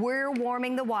reason we're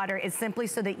warming the water is simply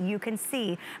so that you can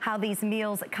see how these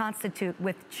meals constitute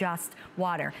with just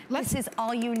water. This is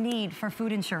all you need for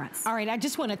food insurance. All right, I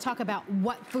just wanna talk about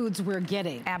what foods we're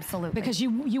getting. Absolutely. Because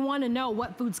you wanna know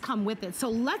what foods come with it. So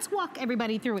let's walk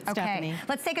everybody through it, Stephanie.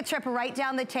 Let's take a trip right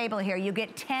down the table here. You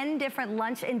get 10 different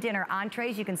lunch and dinner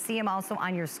entrees. You can see them also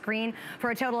on your screen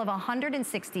for a total of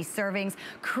 160 servings,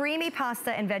 creamy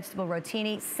pasta and vegetable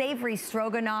rotini, savory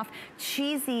stroganoff,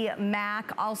 cheesy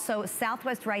mac, also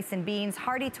Southwest rice and beans,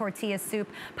 hearty tortilla soup,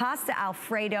 pasta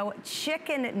Alfredo,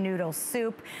 chicken noodle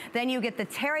soup. Then you get the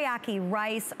teriyaki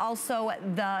rice, also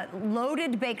the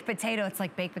loaded baked potato. It's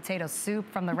like baked potato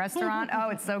soup from the restaurant. Oh,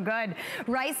 it's so good.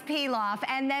 Rice pilaf,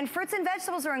 and then fruits and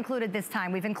vegetables are included this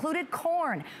time. We've included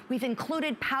corn. We've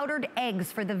included powdered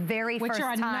eggs for the very first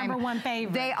time. Which are our #1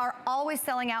 favorite. They are always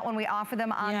selling out when we offer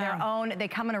them on their own. They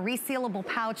come in a resealable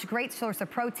pouch, great source of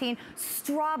protein.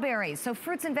 Strawberries, so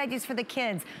fruits and veggies for the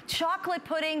kids. Chocolate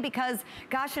pudding, because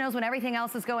gosh knows when everything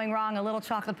else is going wrong, a little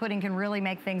chocolate pudding can really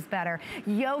make things better.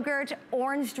 Yogurt,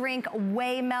 orange drink,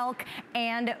 whey milk,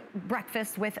 and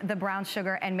breakfast with the brown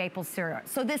sugar and maple syrup.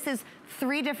 So this is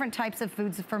 3 different types of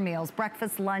foods for meals: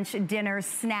 breakfast, lunch, dinner,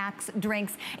 snacks,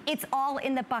 drinks. It's all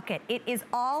in the bucket. It is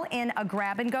all in a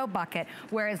grab-and-go bucket,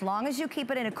 where as long as you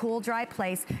keep it in a cool, dry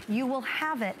place, you will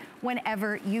have it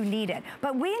whenever you need it.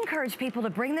 But we encourage people to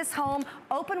bring this home,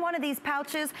 open one of these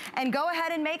pouches, and go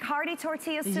ahead and make hearty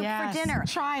tortilla soup for dinner.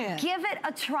 Try it. Give it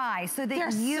a try so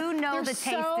that you know the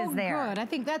taste is there. Good. I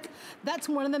think that's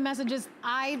one of the messages.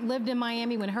 I lived in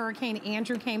Miami when Hurricane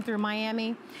Andrew came through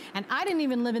Miami, and I didn't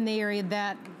even live in the area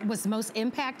that was most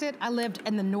impacted. I lived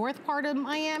in the north part of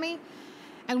Miami,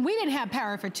 and we didn't have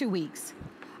power for 2 weeks.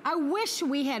 I wish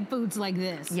we had foods like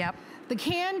this. Yep. The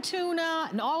canned tuna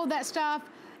and all of that stuff,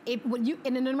 in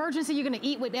an emergency, you're gonna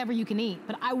eat whatever you can eat.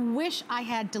 But I wish I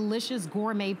had delicious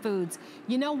gourmet foods.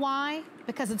 You know why?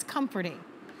 Because it's comforting.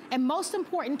 And most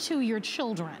important to your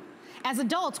children. As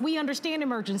adults, we understand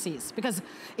emergencies, because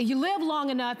if you live long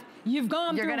enough, you've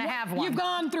gone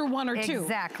through one or two.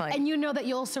 Exactly. And you know that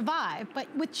you'll survive. But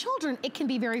with children, it can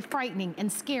be very frightening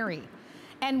and scary.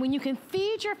 And when you can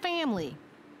feed your family,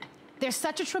 there's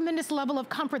such a tremendous level of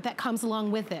comfort that comes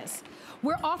along with this.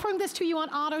 We're offering this to you on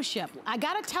auto ship. I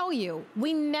gotta tell you,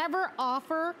 we never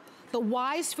offer the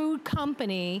Wise Food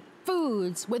Company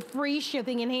foods with free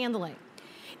shipping and handling.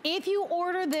 If you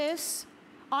order this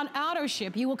on auto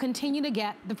ship, you will continue to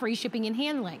get the free shipping and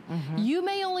handling. You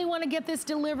may only want to get this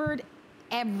delivered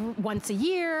once a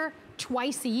year,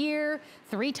 twice a year,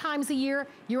 3 times a year.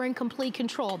 You're in complete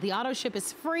control. The auto ship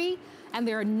is free, and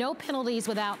there are no penalties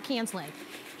without canceling.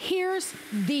 Here's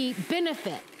the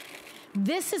benefit.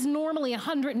 This is normally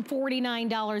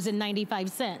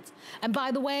 $149.95. And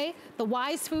by the way, the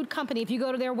Wise Food Company, if you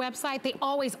go to their website, they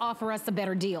always offer us a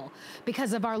better deal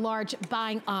because of our large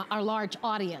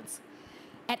audience.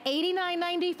 At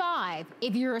 $89.95,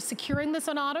 if you're securing this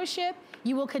on auto ship,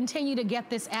 you will continue to get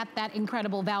this at that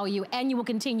incredible value, and you will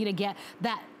continue to get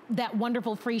that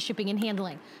wonderful free shipping and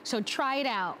handling. So try it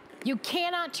out. You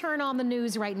cannot turn on the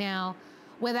news right now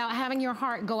without having your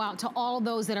heart go out to all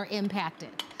those that are impacted.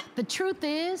 The truth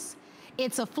is,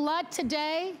 it's a flood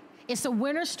today, it's a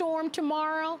winter storm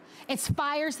tomorrow, it's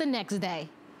fires the next day.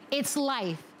 It's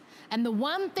life. And the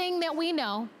one thing that we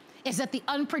know is that the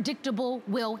unpredictable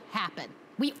will happen.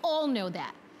 We all know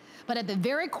that. But at the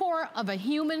very core of a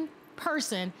human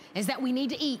person is that we need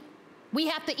to eat. We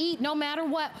have to eat no matter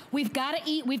what. We've got to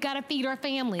eat. We've got to feed our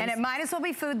families. And it might as well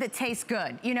be food that tastes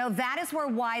good. You know, that is where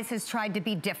Wise has tried to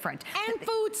be different. And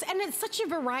foods, and it's such a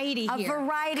variety here. A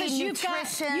variety,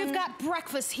 nutrition. You've got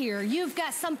breakfast here. You've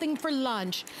got something for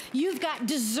lunch. You've got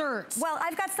desserts. Well,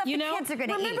 I've got stuff the kids are going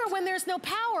to eat. Remember, when there's no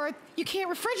power, you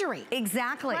can't refrigerate.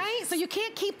 Exactly. Right? So you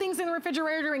can't keep things in the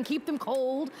refrigerator and keep them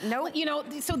cold. Nope. You know,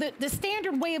 so the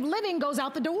standard way of living goes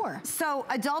out the door. So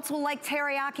adults will like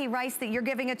teriyaki rice that you're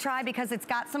giving a try because it's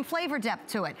got some flavor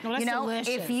depth to it. Well, that's delicious.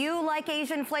 If you like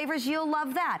Asian flavors, you'll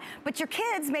love that. But your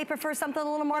kids may prefer something a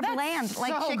little more bland,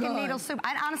 like chicken noodle soup.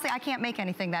 Honestly, I can't make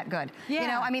anything that good. Yeah. You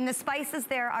know, I mean, the spices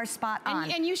there are spot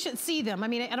on. And you should see them. I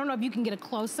mean, I don't know if you can get a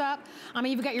close-up. I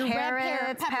mean, you've got your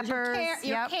carrots, red peppers,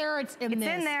 your carrots in this.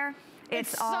 It's in there.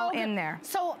 It's all in there.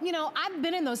 So, you know, I've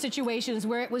been in those situations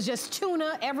where it was just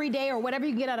tuna every day or whatever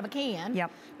you can get out of a can. Yep.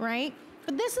 Right?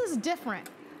 But this is different.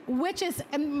 Which is,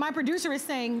 and my producer is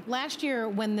saying, last year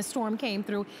when the storm came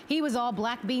through, he was all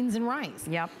black beans and rice.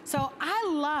 Yep. So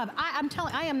I'm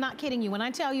telling, I am not kidding you when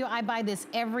I tell you I buy this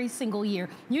every single year.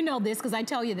 You know this because I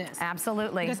tell you this.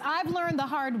 Absolutely. Because I've learned the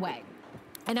hard way.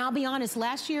 And I'll be honest,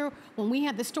 last year when we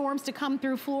had the storms to come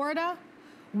through Florida,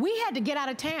 we had to get out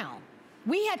of town.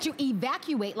 We had to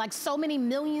evacuate, like so many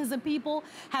millions of people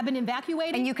have been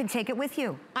evacuated. And you can take it with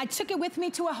you. I took it with me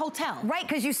to a hotel. Right,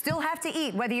 because you still have to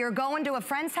eat, whether you're going to a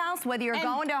friend's house, whether you're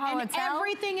going to a hotel. And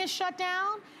everything is shut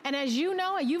down. And as you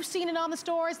know, and you've seen it on the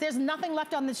stores, there's nothing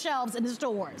left on the shelves in the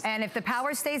stores. And if the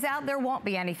power stays out, there won't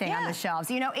be anything on the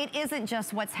shelves. You know, it isn't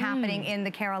just what's happening in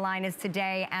the Carolinas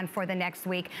today and for the next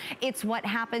week. It's what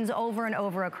happens over and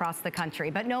over across the country.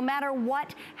 But no matter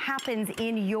what happens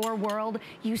in your world,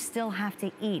 you still have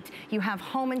to eat. You have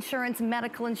home insurance,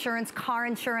 medical insurance, car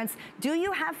insurance. Do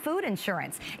you have food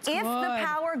insurance? If the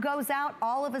power goes out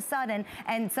all of a sudden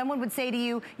and someone would say to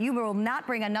you, you will not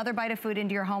bring another bite of food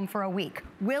into your home for a week,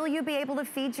 will you be able to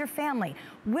feed your family?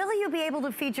 Will you be able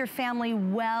to feed your family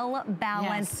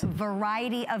well-balanced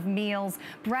variety of meals,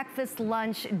 breakfast,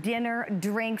 lunch, dinner,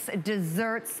 drinks,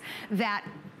 desserts that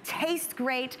taste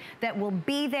great, that will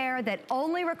be there, that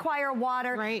only require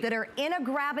water, that are in a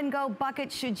grab-and-go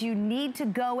bucket should you need to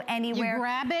go anywhere. You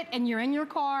grab it and you're in your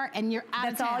car and you're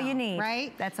out of town. That's all you need.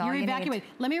 Right? That's all you need. You're evacuated.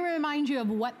 Let me remind you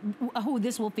of who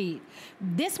this will feed.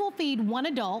 This will feed one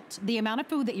adult, the amount of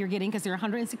food that you're getting, because there are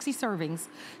 160 servings.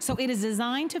 So it is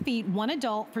designed to feed one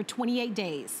adult for 28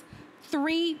 days.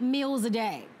 3 meals a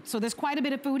day. So there's quite a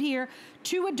bit of food here.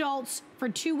 2 adults for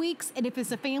 2 weeks, and if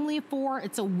it's a family of 4,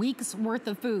 it's a week's worth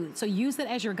of food. So use it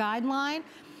as your guideline.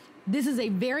 This is a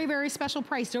very, very special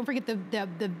price. Don't forget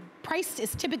the price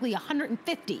is typically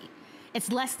 $150.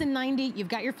 It's less than $90. You've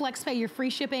got your flex pay, your free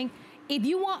shipping. If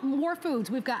you want more foods,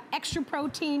 we've got extra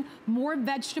protein, more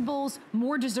vegetables,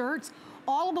 more desserts.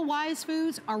 All of the Wise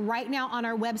foods are right now on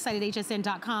our website at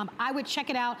hsn.com. I would check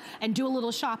it out and do a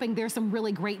little shopping. There's some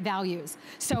really great values.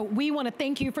 So we want to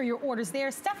thank you for your orders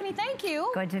there. Stephanie, thank you.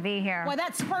 Good to be here. Well,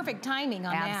 that's perfect timing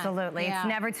on that. Absolutely. It's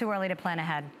never too early to plan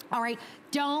ahead. All right.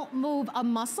 Don't move a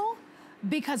muscle,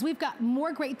 because we've got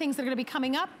more great things that are going to be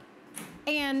coming up.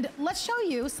 And let's show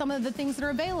you some of the things that are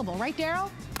available. Right,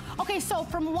 Daryl? Okay, so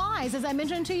from Wise, as I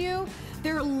mentioned to you,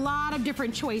 there are a lot of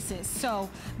different choices. So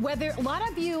whether a lot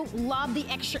of you love the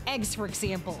extra eggs, for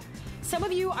example. Some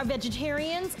of you are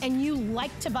vegetarians and you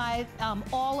like to buy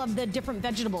all of the different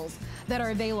vegetables that are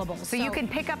available. So you can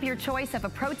pick up your choice of a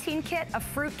protein kit, a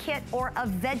fruit kit, or a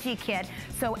veggie kit.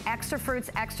 So extra fruits,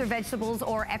 extra vegetables,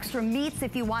 or extra meats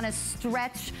if you want to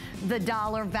stretch the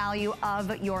dollar value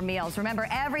of your meals. Remember,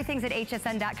 everything's at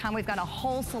hsn.com. We've got a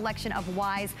whole selection of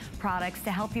Wise products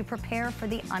to help you prepare for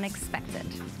the unexpected.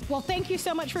 Well, thank you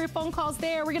so much for your phone calls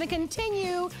there. We're going to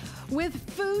continue with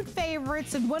food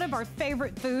favorites, and one of our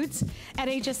favorite foods at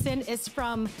HSN is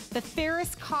from the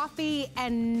Ferris Coffee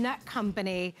and Nut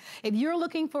Company. If you're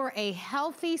looking for a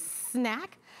healthy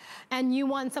snack and you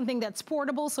want something that's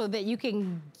portable so that you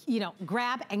can,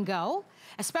 grab and go,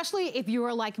 especially if you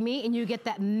are like me and you get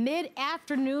that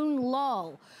mid-afternoon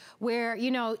lull where,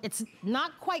 it's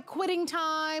not quite quitting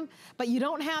time, but you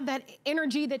don't have that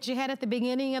energy that you had at the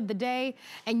beginning of the day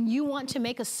and you want to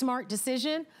make a smart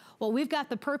decision. Well, we've got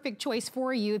the perfect choice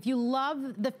for you. If you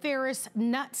love the Ferris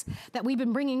nuts that we've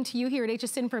been bringing to you here at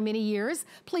HSN for many years,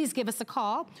 please give us a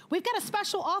call. We've got a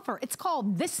special offer. It's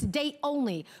called This Date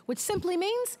Only, which simply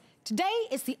means today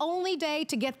is the only day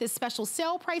to get this special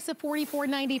sale price of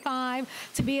 $44.95,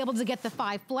 to be able to get the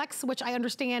 5 Flex, which I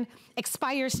understand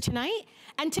expires tonight,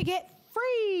 and to get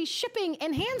free shipping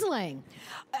and handling.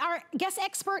 Our guest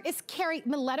expert is Carrie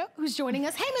Miletto, who's joining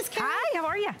us. Hey, Miss Carrie. Hi, how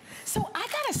are you? So I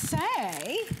gotta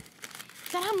say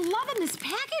that I'm loving this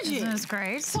packaging. This is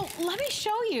great. So let me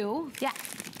show you. Yeah.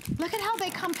 Look at how they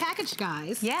come packaged,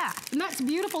 guys. Yeah. And that's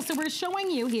beautiful. So we're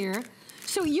showing you here.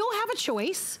 So you'll have a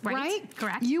choice, right?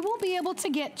 Correct. You will be able to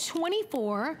get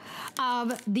 24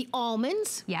 of the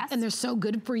almonds. Yes. And they're so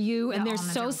good for you, and they're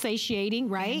so satiating,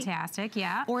 right? Fantastic,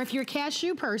 yeah. Or if you're a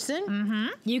cashew person,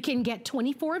 you can get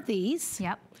 24 of these.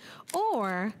 Yep.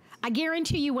 Or, I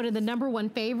guarantee you one of the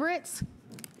 #1 favorites,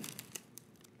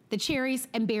 the cherries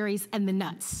and berries and the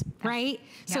nuts, right? Yep.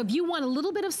 So if you want a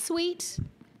little bit of sweet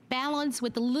balance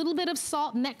with a little bit of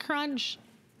salt and that crunch,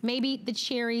 maybe the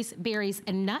cherries, berries,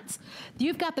 and nuts.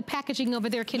 You've got the packaging over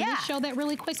there. Can we show that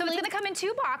really quickly? So it's gonna come in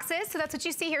 2 boxes. So that's what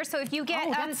you see here. So if you get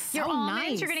your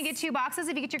almonds, you're gonna get 2 boxes.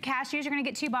 If you get your cashews, you're gonna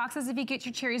get 2 boxes. If you get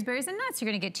your cherries, berries, and nuts,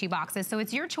 you're gonna get 2 boxes. So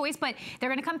it's your choice, but they're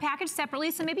gonna come packaged separately.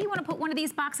 So maybe you wanna put one of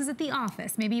these boxes at the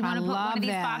office. Maybe you wanna put one of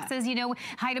these boxes,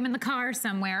 hide them in the car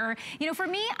somewhere. Or, for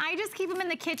me, I just keep them in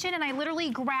the kitchen, and I literally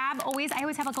grab I always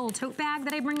have like a little tote bag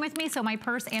that I bring with me. So my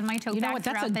purse and my tote bag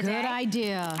throughout the day. That's a good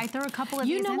idea. I throw a couple of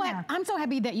these know what? I'm so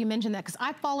happy that you mentioned that because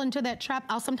I fall into that trap.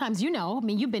 I'll sometimes, you know, I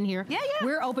mean, you've been here. Yeah, yeah.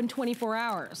 We're open 24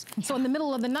 hours. So in the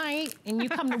middle of the night and you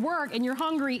come to work and you're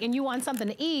hungry and you want something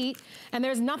to eat and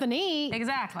there's nothing to eat.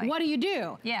 Exactly. What do you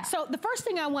do? Yeah. So the first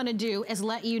thing I want to do is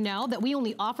let you know that we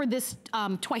only offer this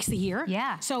twice a year.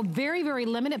 Yeah. So very, very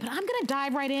limited, but I'm going to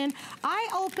dive right in. I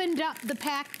opened up the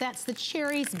pack that's the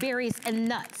cherries, berries, and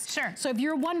nuts. Sure. So if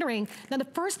you're wondering, now the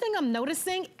first thing I'm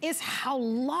noticing is how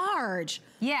large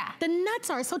the nuts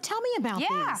are. So tell me about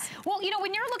these. Well, you know,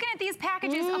 when you're looking at these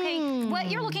packages, okay, what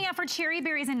you're looking at for cherry,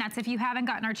 berries, and nuts, if you haven't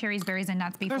gotten our cherries, berries, and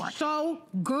nuts before. They're so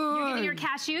good. You're getting your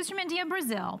cashews from India,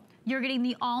 Brazil. You're getting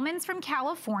the almonds from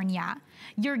California.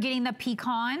 You're getting the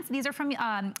pecans. These are from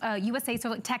USA,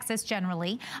 so Texas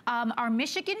generally. Our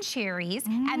Michigan cherries,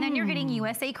 and then you're getting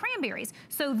USA cranberries.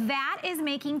 So that is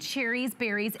making cherries,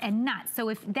 berries, and nuts. So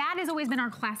if that has always been our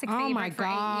classic favorite for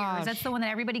 8 years. That's the one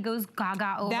that everybody goes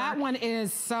gaga over. That one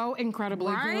is so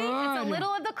incredibly good. It's a little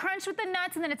of the crunch with the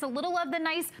nuts, and then it's a little of the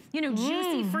nice, you know,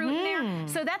 juicy fruit in there.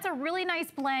 So that's a really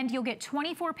nice blend. You'll get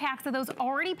 24 packs of those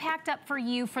already packed up for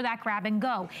you for that grab and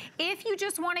go. If you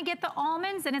just want to get the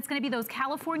almonds, then it's going to be those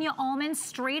California almonds,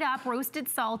 straight up, roasted,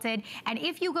 salted. And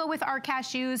if you go with our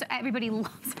cashews, everybody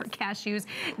loves our cashews.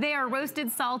 They are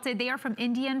roasted, salted. They are from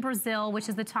India and Brazil, which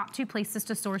is the top 2 places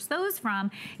to source those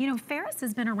from. You know, Ferris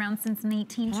has been around since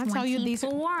 1824. I'll tell you, these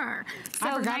so I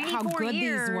forgot how good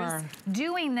these were.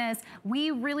 Doing this,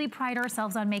 we really pride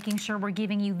ourselves on making sure we're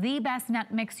giving you the best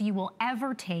nut mix you will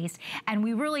ever taste. And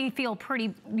we really feel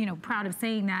pretty, you know, proud of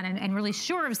saying that and really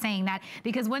sure of saying that,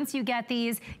 because once you get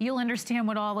these, you'll understand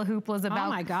what all the hoopla is about. Oh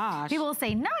my gosh. People will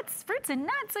say, nuts, fruits and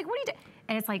nuts, like what do you do?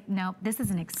 And it's like, no, this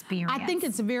is an experience. I think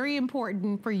it's very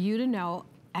important for you to know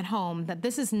at home that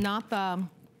this is not the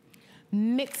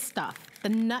mixed stuff, the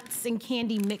nuts and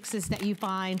candy mixes that you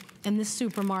find in the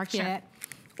supermarket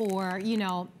or, you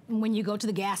know, when you go to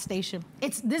the gas station.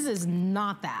 This is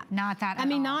not that. Not that at I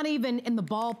mean, all. not even in the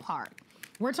ballpark.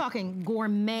 We're talking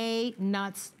gourmet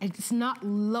nuts. It's not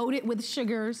loaded with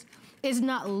sugars. It's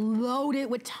not loaded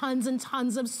with tons and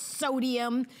tons of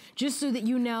sodium, just so that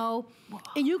you know.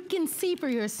 And you can see for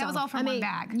yourself. That was all from one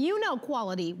bag. You know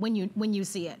quality when you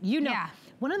see it. You know. Yeah.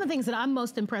 One of the things that I'm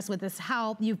most impressed with is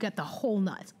how you've got the whole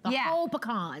nuts, the whole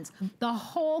pecans, the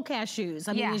whole cashews.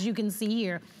 I mean, as you can see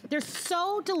here. They're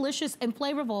so delicious and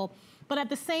flavorful, but at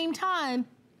the same time,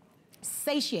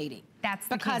 satiating. That's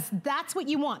the because key. That's what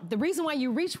you want. The reason why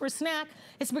you reach for a snack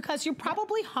is because you're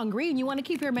probably hungry and you want to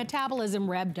keep your metabolism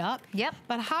revved up. Yep.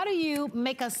 But how do you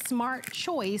make a smart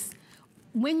choice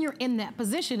when you're in that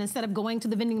position instead of going to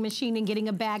the vending machine and getting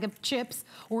a bag of chips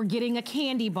or getting a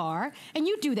candy bar? And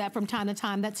you do that from time to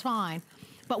time, that's fine.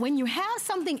 But when you have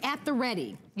something at the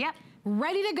ready,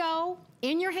 ready to go,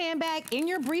 in your handbag, in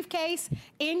your briefcase,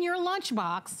 in your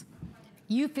lunchbox,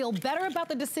 you feel better about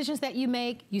the decisions that you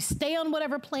make. You stay on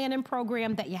whatever plan and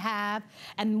program that you have.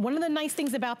 And one of the nice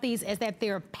things about these is that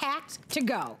they're packed to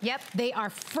go. Yep. They are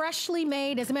freshly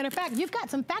made. As a matter of fact, you've got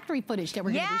some factory footage that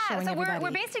we're going to be showing everybody. So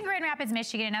we're based in Grand Rapids,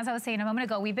 Michigan. And as I was saying a moment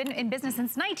ago, we've been in business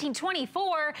since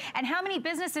 1924. And how many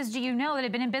businesses do you know that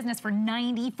have been in business for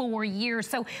 94 years?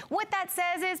 So what that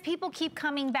says is people keep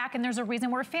coming back, and there's a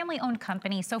reason. We're a family-owned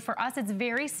company. So for us, it's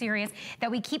very serious that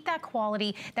we keep that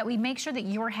quality, that we make sure that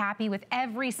you're happy with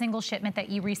every single shipment that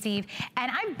you receive.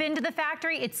 And I've been to the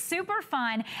factory. It's super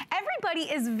fun.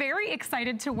 Everybody is very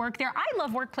excited to work there. I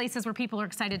love workplaces where people are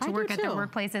excited to work at their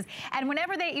workplaces. And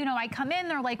whenever they, you know, I come in,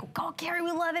 they're like, oh, Carrie, we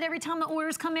love it. Every time the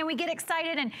orders come in, we get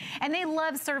excited, and they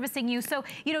love servicing you. So,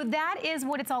 you know, that is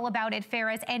what it's all about at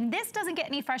Ferris. And this doesn't get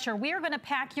any fresher. We are going to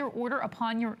pack your order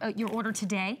upon your order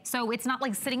today. So it's not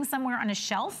like sitting somewhere on a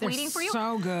shelf waiting for you.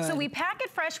 So good. So we pack it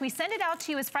fresh. We send it out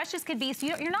to you as fresh as could be. So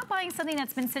you're not buying something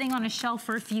that's been sitting on a shelf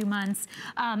for a few months,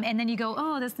 and then you go,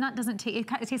 oh, this nut doesn't taste,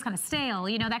 it tastes kind of stale,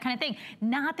 you know, that kind of thing.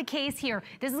 Not the case here.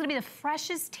 This is going to be the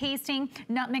freshest tasting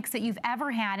nut mix that you've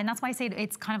ever had, and that's why I say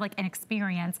it's kind of like an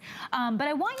experience. But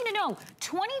I want you to know,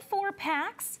 24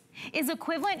 packs is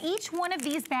equivalent. Each one of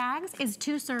these bags is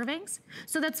 2 servings.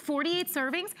 So that's 48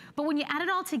 servings. But when you add it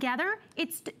all together,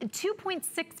 it's 2.6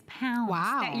 pounds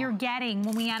that you're getting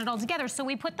when we add it all together. So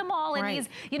we put them all in these,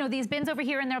 you know, these bins over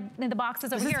here and they're in the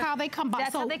boxes over here. This is how they come.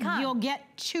 That's how they come. You'll get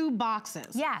 2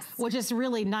 boxes. Yes. Which is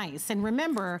really nice. And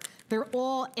remember, they're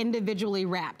all individually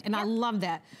wrapped. And I love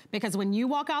that because when you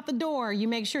walk out the door, you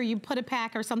make sure you put a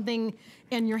pack or something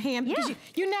in your hand. Because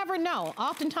you never know.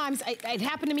 Oftentimes, it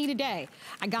happened to me today.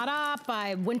 I got up,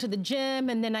 I went to the gym,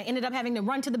 and then I ended up having to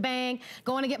run to the bank,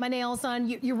 going to get my nails done.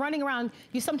 You're running around.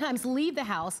 You sometimes leave the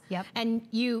house, and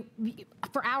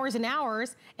for hours and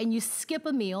hours, and you skip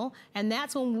a meal, and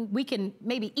that's when we can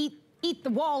maybe eat eat the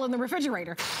wall in the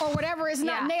refrigerator or whatever is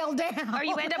not nailed down. Or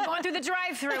you end up going through the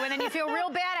drive-thru and then you feel real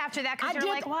bad after that because you're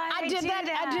like, why I did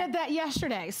that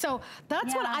yesterday. So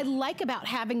that's what I like about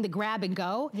having the grab and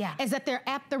go is that they're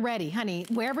at the ready, honey,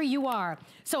 wherever you are.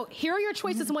 So here are your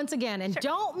choices once again. And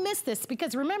don't miss this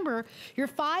because remember, your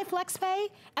 5 flex pay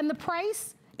and the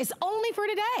price is only for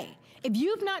today. If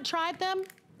you've not tried them,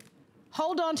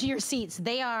 hold on to your seats.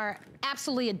 They are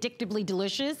absolutely addictively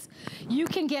delicious. You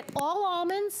can get all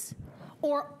almonds,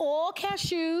 or all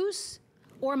cashews,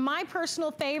 or my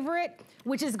personal favorite,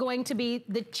 which is going to be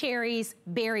the cherries,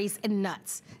 berries, and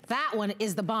nuts. That one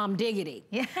is the bomb diggity.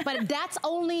 Yeah. But that's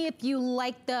only if you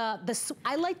like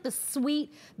I like the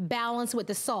sweet balance with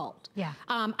the salt. Yeah.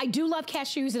 I do love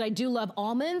cashews and I do love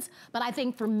almonds, but I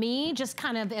think for me, just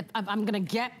kind of, if I'm gonna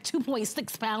get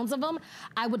 2.6 pounds of them,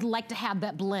 I would like to have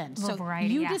that blend. So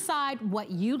variety, you decide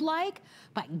what you'd like,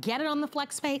 but get it on the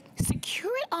FlexPay,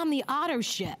 secure it on the auto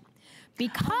ship.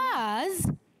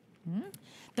 Because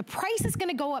the price is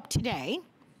gonna go up today.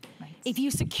 Right. If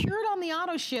you secure it on the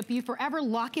auto ship, you forever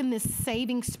lock in this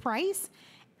savings price.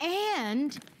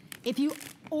 And if you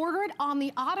order it on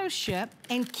the auto ship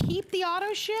and keep the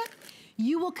auto ship,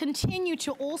 you will continue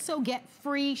to also get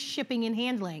free shipping and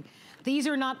handling. These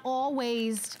are not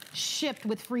always shipped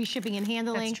with free shipping and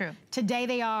handling. That's true. Today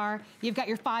they are. You've got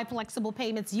your 5 flexible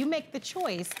payments. You make the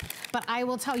choice, but I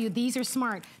will tell you, these are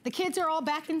smart. The kids are all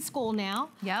back in school now.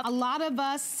 Yep. A lot of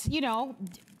us, you know,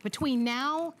 between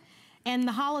now and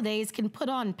the holidays can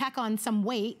pack on some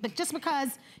weight, but just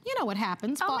because, you know what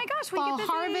happens. Oh my gosh, we fall get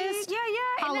busy. harvest,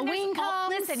 Halloween comes.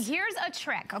 Listen, here's a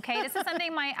trick, okay? This is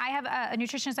something I have a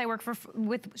nutritionist I work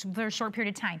with for a short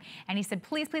period of time, and he said,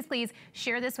 please, please, please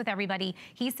share this with everybody.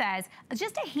 He says,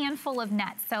 just a handful of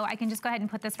nuts. So I can just go ahead and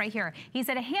put this right here. He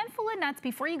said, a handful of nuts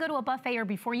before you go to a buffet or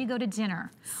before you go to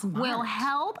dinner will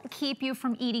help keep you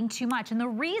from eating too much. And the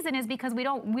reason is because we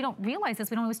don't realize this,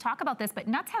 we don't always talk about this, but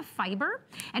nuts have fiber,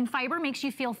 and fiber makes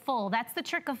you feel full. That's the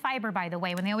trick of fiber, by the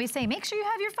way, when they always say, make sure you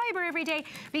have your fiber every day,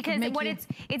 because what it's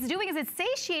doing is it's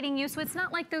satiating you, so it's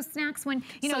not like those snacks when,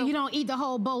 you know. So you don't eat the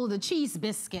whole bowl of the cheese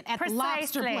biscuit at the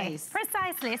lobster place.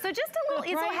 Precisely. So just a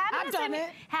little, right? So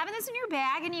having this in your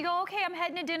bag, and you go, okay, I'm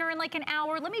heading to dinner in like an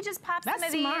hour. Let me just pop some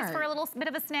of these for a little bit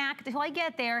of a snack until I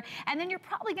get there, and then you're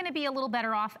probably gonna be a little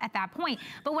better off at that point.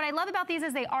 But what I love about these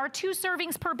is they are 2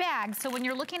 servings per bag. So when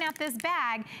you're looking at this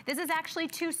bag, this is actually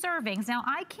 2 servings. Now,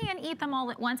 I can't eat them all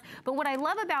at once, but what I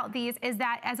love about these is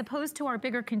that as opposed to our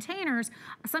bigger containers,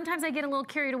 sometimes I get a little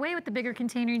carried away with the bigger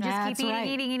container and just keep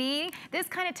eating and eating. This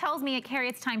kind of tells me, Carrie,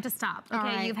 it's time to stop.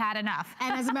 Okay, you've had enough.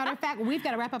 And as a matter of fact, we've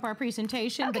got to wrap up our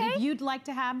presentation, but if you'd like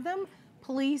to have them,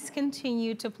 please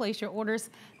continue to place your orders.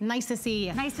 Nice to see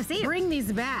you. Nice to see you. Bring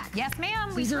these back. Yes,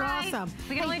 ma'am. These are awesome.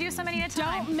 We can only do so many at a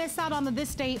time. Don't miss out on the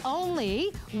This Day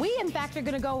Only. We, in fact, are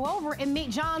going to go over and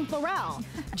meet John Florell.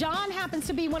 John happens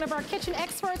to be one of our kitchen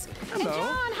experts. Hello. Hey,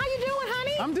 John, how you doing,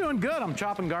 honey? I'm doing good. I'm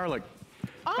chopping garlic.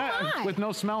 Oh, my. With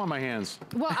no smell in my hands.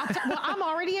 Well, I'm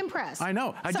already impressed. I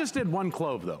know. I just did 1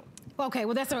 clove, though. Okay,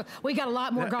 well, we got a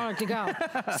lot more garlic to go.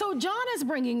 So John is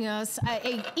bringing us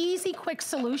a easy, quick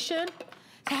solution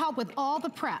to help with all the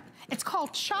prep. It's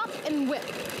called Chop and Whip,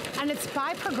 and it's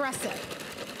by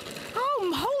Progressive.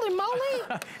 Oh, holy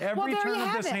moly. Every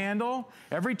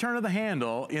turn of the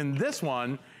handle in this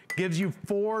one gives you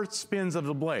 4 spins of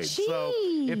the blade. Jeez. So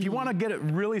if you want to get it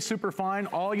really super fine,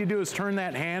 all you do is turn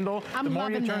that handle. The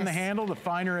more you turn the handle, the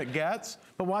finer it gets.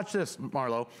 But watch this,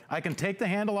 Marlo. I can take the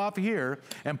handle off of here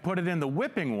and put it in the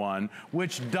whipping one,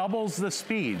 which doubles the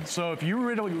speed. So if you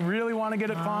really want to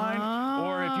get it fine,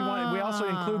 or if you want, we also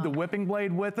include the whipping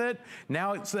blade with it.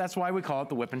 Now that's why we call it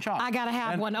the whip and chop. I gotta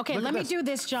have one. Okay, let me do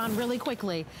this, John, really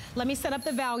quickly. Let me set up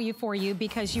the value for you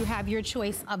because you have your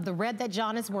choice of the red that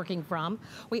John is working from.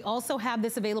 We also have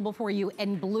this available for you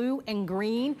in blue and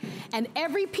green. And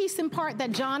every piece and part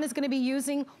that John is gonna be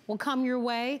using will come your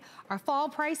way. Our fall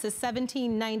price is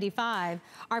 $17.95.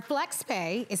 Our flex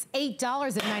pay is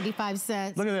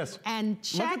 $8.95. Look at this. And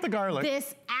check look at the garlic.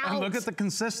 This out. And look at the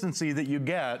consistency that you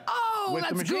get with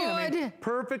the machine. Good. I mean,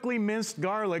 perfectly minced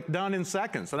garlic done in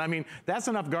seconds. And I mean, that's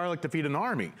enough garlic to feed an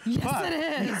army. Yes,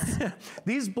 it is.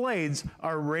 These blades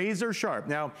are razor sharp.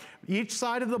 Now, each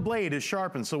side of the blade is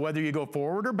sharpened, so whether you go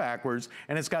forward or backwards,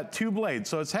 and it's got 2 blades.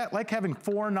 So it's like having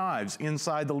 4 knives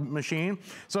inside the machine.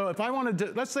 So if I wanted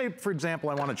to, let's say, for example,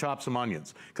 I want to chop some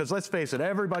onions, because let's face it,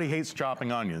 everybody hates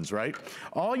chopping onions, right?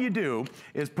 All you do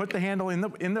is put the handle in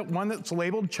the one that's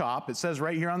labeled chop. It says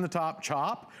right here on the top,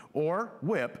 chop or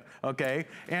whip, okay?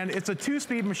 And it's a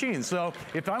 2-speed machine. So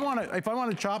if I want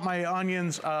to chop my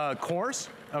onions coarse,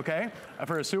 okay,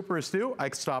 for a soup or a stew, I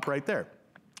can stop right there.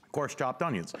 coarse chopped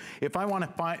onions. If I want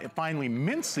to finely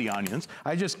mince the onions,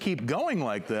 I just keep going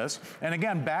like this. And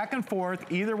again, back and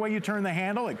forth, either way you turn the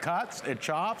handle, it cuts, it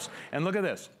chops, and look at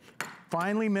this.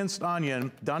 Finely minced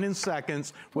onion, done in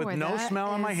seconds, with no smell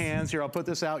on my hands. Here, I'll put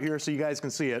this out here so you guys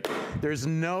can see it. There's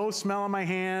no smell on my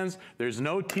hands, there's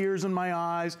no tears in my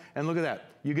eyes, and look at that.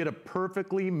 You get a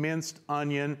perfectly minced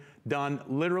onion done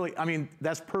literally, I mean,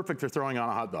 that's perfect for throwing on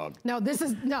a hot dog. No, this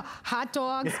is, no, hot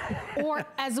dogs, or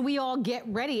as we all get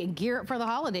ready and gear up for the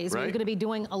holidays, where you're gonna be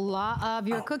doing a lot of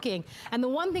your cooking. And the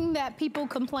one thing that people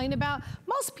complain about,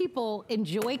 most people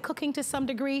enjoy cooking to some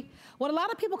degree. What a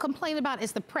lot of people complain about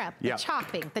is the prep, the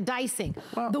chopping, the dicing,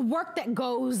 the work that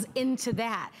goes into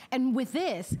that. And with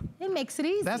this, it makes it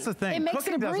easy. That's the thing, it makes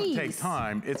cooking it a breeze. doesn't take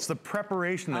time, it's the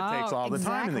preparation that takes all the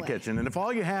time in the kitchen. And if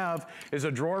all you have is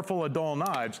a drawer full of dull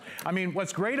knives, I mean,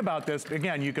 what's great about this,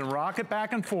 again, you can rock it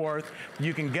back and forth,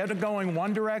 you can get it going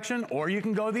one direction, or you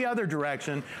can go the other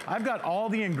direction. I've got all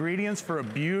the ingredients for a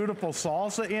beautiful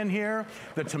salsa in here,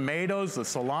 the tomatoes, the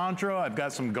cilantro, I've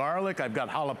got some garlic, I've got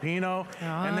jalapeno,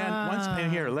 and then once in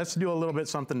here, let's do a little bit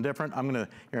something different.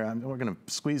 We're gonna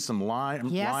squeeze some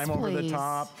lime over the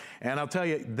top, and I'll tell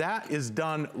you, that is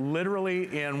done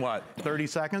literally in what, 30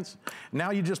 seconds?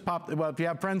 Now you just pop, well, if you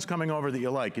have friends coming over that you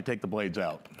like, you take the blades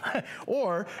out.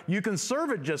 Or you can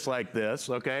serve it just like this,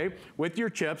 okay, with your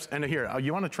chips. And here,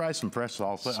 you want to try some fresh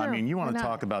salsa? Sure, I mean, you want to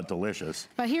talk about delicious.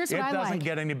 But here's what I like. It doesn't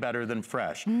get any better than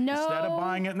fresh. No Instead of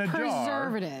buying it in a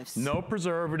preservatives. jar, no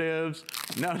preservatives.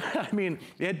 No, I mean,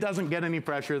 it doesn't get any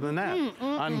fresher than that.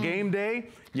 On game day,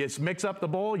 you mix up the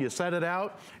bowl, you set it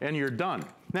out, and you're done.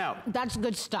 Now, that's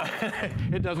good stuff.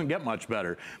 It doesn't get much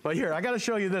better. But here, I got to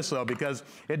show you this though, because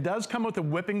it does come with a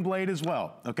whipping blade as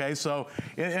well. Okay, so,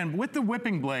 and with the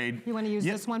whipping blade, you want to use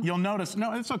this one? You'll notice,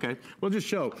 no, it's okay. We'll just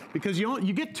show, because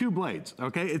you get two blades,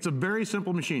 okay? It's a very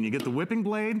simple machine. You get the whipping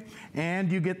blade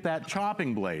and you get that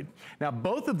chopping blade. Now,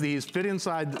 both of these fit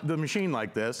inside the machine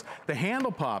like this. The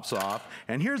handle pops off,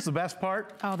 and here's the best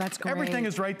part. Oh, that's great. Everything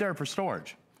is right there for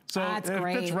storage. So that's it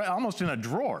great. fits right, almost in a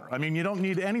drawer. I mean, you don't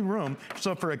need any room.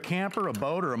 So for a camper, a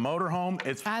boat, or a motorhome,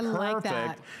 it's perfect. Like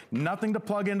that. Nothing to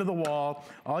plug into the wall.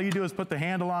 All you do is put the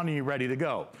handle on and you're ready to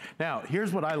go. Now,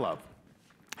 here's what I love.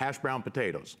 Hash brown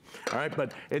potatoes, all right?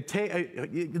 But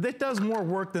it does more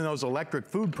work than those electric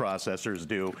food processors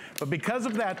do. But because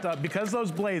of that, because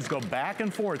those blades go back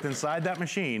and forth inside that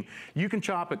machine, you can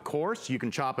chop it coarse, you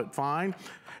can chop it fine.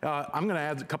 I'm gonna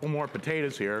add a couple more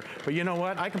potatoes here, but you know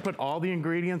what? I can put all the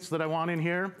ingredients that I want in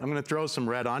here. I'm gonna throw some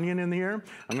red onion in here.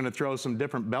 I'm gonna throw some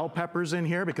different bell peppers in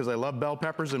here because I love bell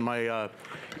peppers in my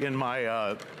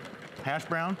hash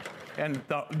brown. And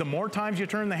the more times you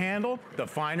turn the handle, the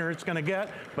finer it's gonna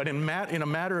get. But in a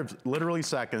matter of literally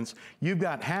seconds, you've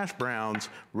got hash browns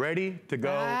ready to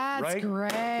go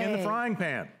in the frying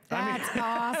pan. That's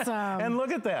awesome. And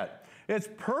look at that. It's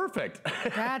perfect.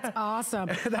 That's awesome.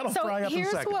 That'll fry up in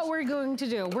seconds. So here's what we're going to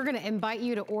do. We're going to invite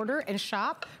you to order and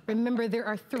shop. Remember, there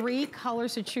are 3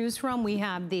 colors to choose from. We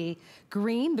have the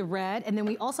green, the red, and then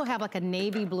we also have like a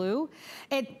navy blue.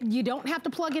 You don't have to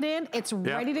plug it in. It's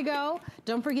ready to go.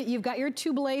 Don't forget, you've got your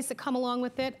 2 blades that come along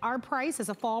with it. Our price is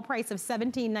a fall price of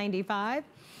 $17.95.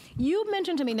 You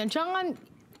mentioned to me, now John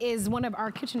is one of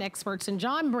our kitchen experts, and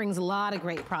John brings a lot of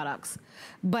great products.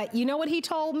 But you know what he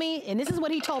told me? And this is what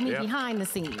he told me behind the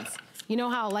scenes. You know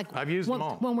how, like, I've used them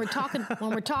all. When we're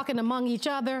talking among each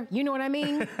other, you know what I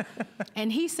mean?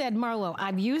 And he said, Marlo,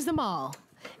 I've used them all,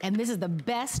 and this is the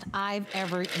best I've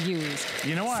ever used.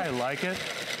 You know why I like it?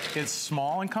 It's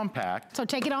small and compact. So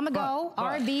take it on the go,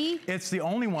 RV. It's the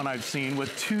only one I've seen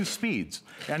with 2 speeds.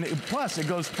 And plus, it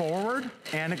goes forward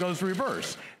and it goes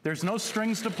reverse. There's no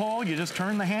strings to pull. You just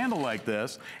turn the handle like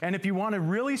this. And if you want to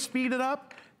really speed it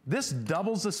up, this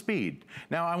doubles the speed.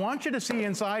 Now, I want you to see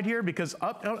inside here, because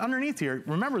underneath here,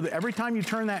 remember that every time you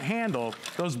turn that handle,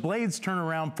 those blades turn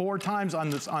around 4 times on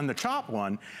the chop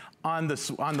one. On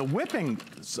the whipping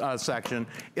section,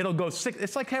 it'll go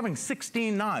it's like having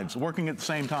 16 knives working at the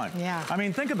same time. Yeah. I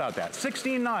mean, think about that.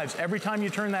 16 knives every time you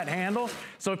turn that handle.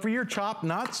 So for your chopped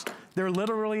nuts, they're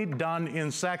literally done in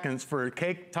seconds for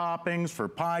cake toppings, for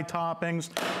pie toppings,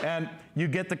 and you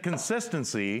get the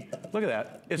consistency. Look at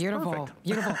that. It's perfect.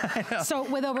 Beautiful. So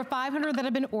with over 500 that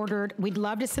have been ordered, we'd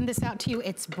love to send this out to you.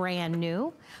 It's brand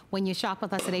new. When you shop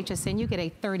with us at HSN, you get a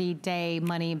 30-day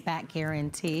money-back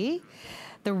guarantee.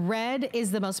 The red is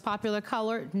the most popular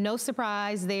color. No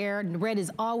surprise there. Red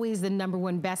is always the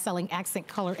 #1 best-selling accent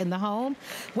color in the home.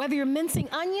 Whether you're mincing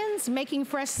onions, making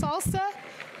fresh salsa,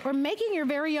 or making your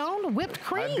very own whipped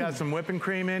cream. I've got some whipping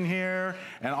cream in here,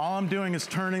 and all I'm doing is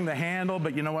turning the handle,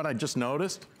 but you know what I just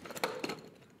noticed?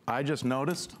 I just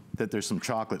noticed that there's some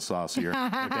chocolate sauce here.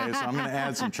 Okay, so I'm gonna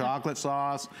add some chocolate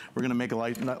sauce. We're gonna make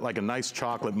like a nice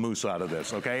chocolate mousse out of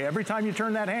this, okay? Every time you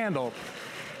turn that handle,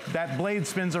 that blade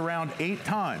spins around 8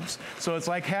 times. So it's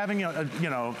like having you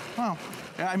know, well,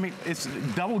 I mean, it's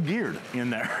double geared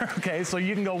in there, okay? So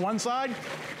you can go one side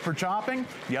for chopping,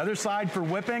 the other side for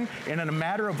whipping, and in a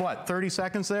matter of what, 30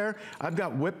 seconds there, I've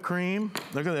got whipped cream.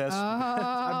 Look at this.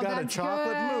 I've got a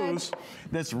chocolate mousse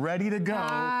that's ready to go.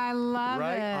 I love it.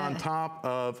 Right on top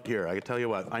of, here, I can tell you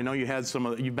what, I know you had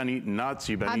you've been eating nuts,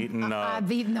 you've been eating.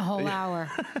 I've eaten the whole hour.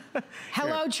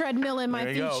 Hello, treadmill in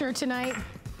my future tonight.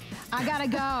 I gotta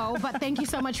go, but thank you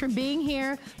so much for being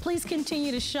here. Please continue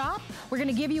to shop. We're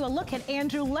gonna give you a look at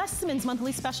Andrew Lessman's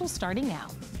monthly special starting now.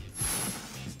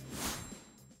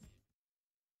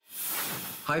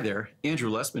 Hi there, Andrew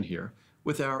Lessman here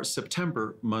with our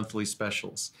September monthly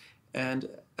specials. And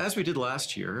as we did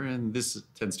last year, and this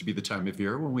tends to be the time of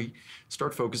year when we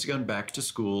start focusing on back to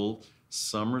school,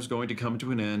 summer's going to come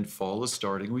to an end, fall is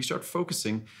starting, we start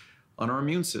focusing on our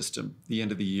immune system. The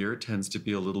end of the year tends to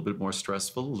be a little bit more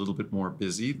stressful, a little bit more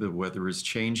busy. The weather is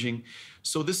changing.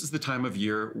 So this is the time of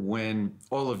year when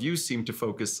all of you seem to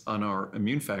focus on our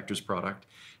Immune Factors product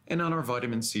and on our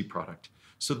vitamin C product.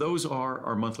 So those are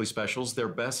our monthly specials. They're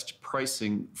best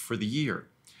pricing for the year.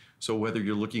 So whether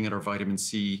you're looking at our vitamin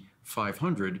C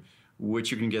 500, which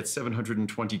you can get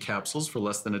 720 capsules for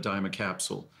less than $0.10 a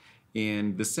capsule,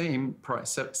 and the same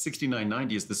price,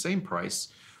 $69.90 is the same price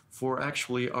for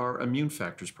actually our Immune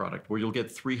Factors product, where you'll get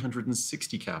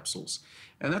 360 capsules.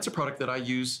 And that's a product that I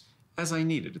use as I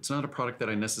need it. It's not a product that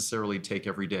I necessarily take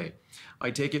every day.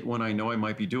 I take it when I know I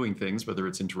might be doing things, whether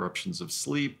it's interruptions of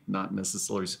sleep, not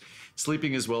necessarily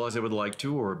sleeping as well as I would like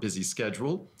to, or a busy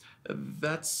schedule.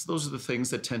 Those are the things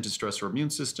that tend to stress our immune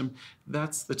system.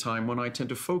 That's the time when I tend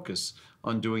to focus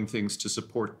on doing things to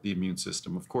support the immune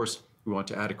system. Of course, we want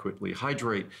to adequately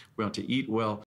hydrate, we want to eat well,